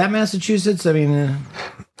beans, is that Massachusetts? I mean,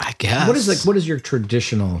 I guess. What is your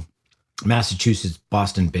traditional Massachusetts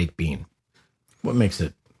Boston baked bean? What gives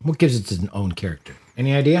it its own character?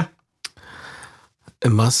 Any idea?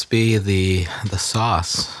 It must be the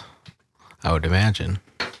sauce, I would imagine.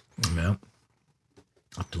 Yeah.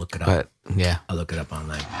 I'll have to look it up. But yeah, I'll look it up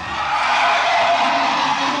online.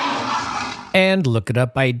 And look it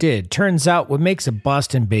up I did. Turns out what makes a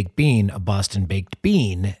Boston baked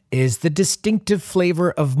bean is the distinctive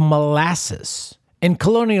flavor of molasses. In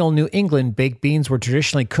colonial New England, baked beans were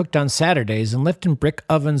traditionally cooked on Saturdays and left in brick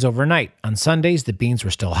ovens overnight. On Sundays, the beans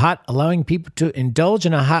were still hot, allowing people to indulge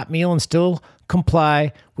in a hot meal and still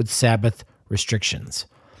comply with Sabbath restrictions.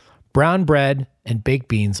 Brown bread and baked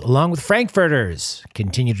beans, along with frankfurters,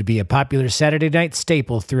 continue to be a popular Saturday night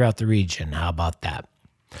staple throughout the region. How about that?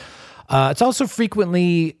 It's also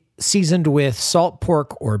frequently seasoned with salt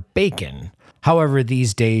pork or bacon. However,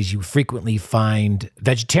 these days you frequently find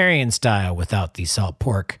vegetarian style without the salt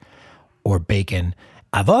pork or bacon.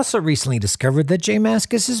 I've also recently discovered that Jay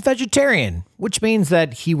Mascis is vegetarian, which means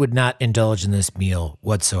that he would not indulge in this meal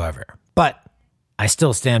whatsoever. But I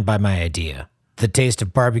still stand by my idea. The taste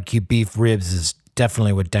of barbecue beef ribs is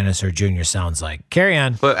definitely what Dinosaur Jr. sounds like. Carry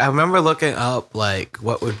on. But I remember looking up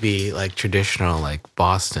what would be traditional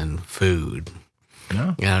Boston food.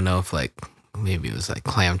 No? I don't know if maybe it was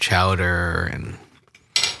clam chowder, and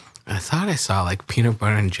I thought I saw peanut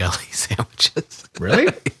butter and jelly sandwiches.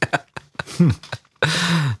 Really?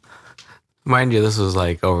 Yeah. Mind you, this was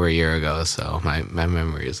over a year ago, so my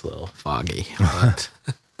memory is a little foggy. But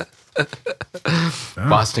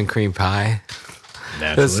Boston cream pie.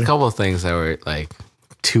 Naturally. There's a couple of things that were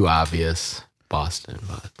too obvious Boston,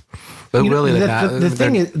 but really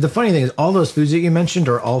the funny thing is all those foods that you mentioned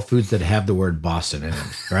are all foods that have the word Boston in them,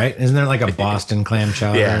 right? Isn't there a Boston clam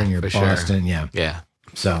chowder and your Boston? Sure. Yeah.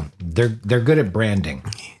 So they're good at branding.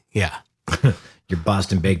 Yeah. Your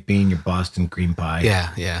Boston baked bean, your Boston cream pie.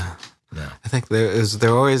 Yeah. I think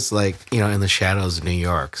they're always in the shadows of New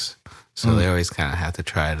York's. So they always kind of have to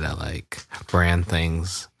try to brand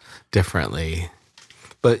things differently.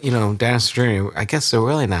 But, Dinosaur Jr., I guess they're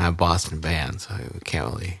really not a Boston band, so we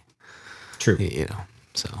can't really... True.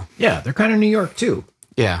 So... Yeah, they're kind of New York, too.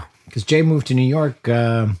 Yeah. Because Jay moved to New York,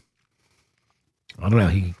 I don't know,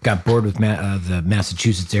 he got bored with the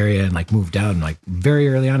Massachusetts area and, moved down, very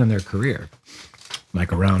early on in their career.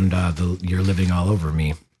 Around the You're Living All Over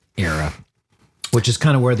Me era. Which is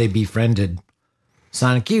kind of where they befriended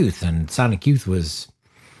Sonic Youth, and Sonic Youth was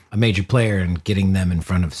a major player in getting them in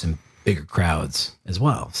front of some bigger crowds as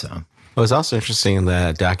well. So it was also interesting in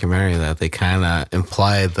that documentary that they kind of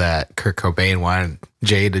implied that Kurt Cobain wanted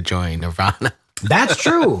Jay to join Nirvana. That's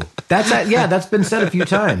true. That's been said a few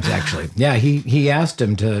times, actually. Yeah, he asked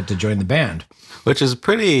him to join the band. Which is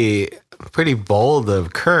pretty bold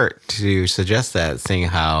of Kurt to suggest that, seeing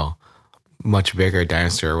how much bigger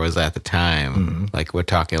Dinosaur was at the time. Mm-hmm. Like, we're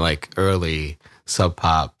talking like early Sub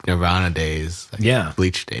Pop Nirvana days, like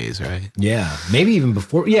Bleach days, right? Yeah, maybe even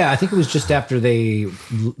before. Yeah, I think it was just after the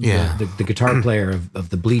guitar player of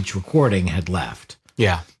the Bleach recording had left.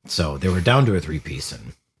 Yeah. So they were down to a 3-piece,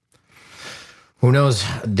 and who knows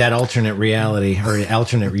that alternate reality or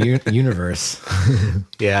alternate universe.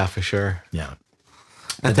 Yeah, for sure. Yeah.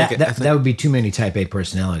 That would be too many Type A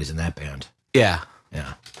personalities in that band. Yeah.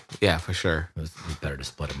 Yeah. Yeah, for sure. It was better to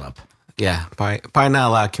split them up. Yeah, probably not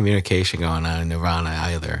a lot of communication going on in Nirvana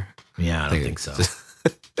either. Yeah, I don't think so.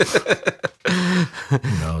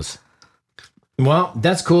 Who knows? Well,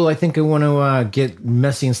 that's cool. I think I want to get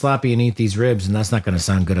messy and sloppy and eat these ribs, and that's not going to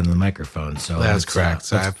sound good on the microphone. So that's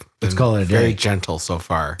correct. Let's call it a day. Very gentle so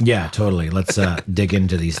far. Yeah, totally. Let's dig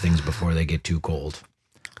into these things before they get too cold.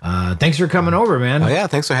 Thanks for coming over, man. Oh, yeah.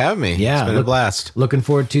 Thanks for having me. Yeah. It's been a blast. Looking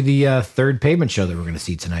forward to the third Pavement show that we're going to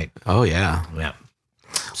see tonight. Oh, yeah. Yeah.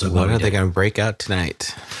 So what are they going to break out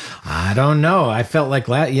tonight? I don't know. I felt like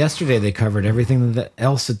yesterday they covered everything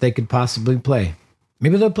else that they could possibly play.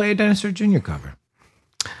 Maybe they'll play a Dinosaur Jr. cover.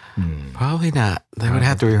 Probably not. They would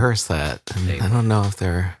have to rehearse that. I don't know if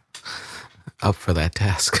they're up for that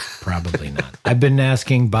task. Probably not. I've been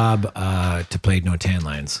asking Bob to play No Tan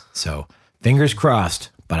Lines. So fingers crossed,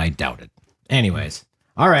 but I doubt it. Anyways.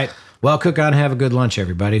 All right. Well, cook on. Have a good lunch,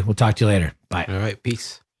 everybody. We'll talk to you later. Bye. All right.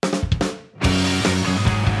 Peace.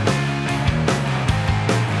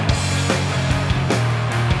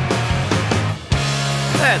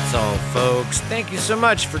 That's all, folks. Thank you so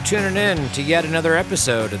much for tuning in to yet another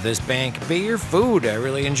episode of This Band Could Be Your Food. I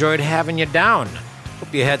really enjoyed having you down.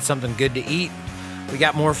 Hope you had something good to eat. We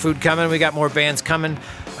got more food coming. We got more bands coming.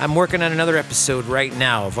 I'm working on another episode right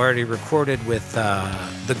now. I've already recorded with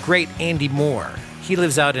the great Andy Moore. He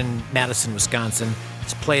lives out in Madison, Wisconsin.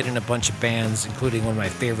 He's played in a bunch of bands, including one of my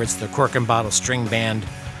favorites, the Cork and Bottle String Band,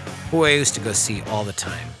 who I used to go see all the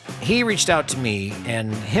time. He reached out to me,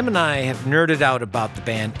 and him and I have nerded out about the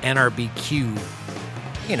band NRBQ,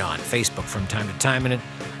 on Facebook from time to time, and it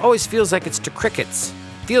always feels like it's to crickets.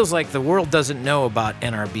 Feels like the world doesn't know about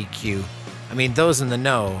NRBQ. I mean, those in the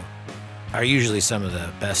know are usually some of the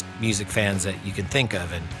best music fans that you can think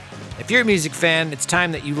of, and if you're a music fan, it's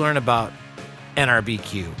time that you learn about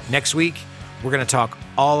NRBQ. Next week, we're going to talk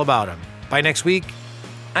all about them. By next week,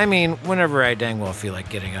 I mean, whenever I dang well feel like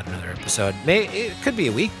getting out another episode. It could be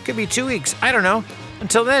a week, could be 2 weeks. I don't know.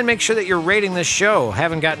 Until then, make sure that you're rating this show.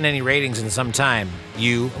 Haven't gotten any ratings in some time.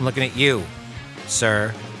 I'm looking at you,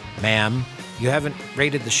 sir, ma'am. You haven't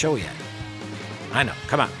rated the show yet. I know.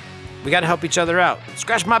 Come on. We got to help each other out.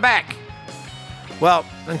 Scratch my back. Well,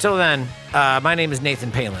 until then, my name is Nathan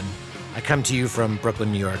Palin. I come to you from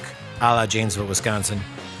Brooklyn, New York, a la Janesville, Wisconsin.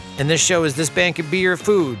 And this show is This Band Could Be Your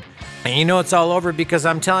Food. And you know it's all over because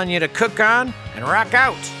I'm telling you to cook on and rock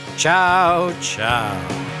out. Ciao,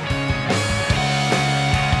 ciao.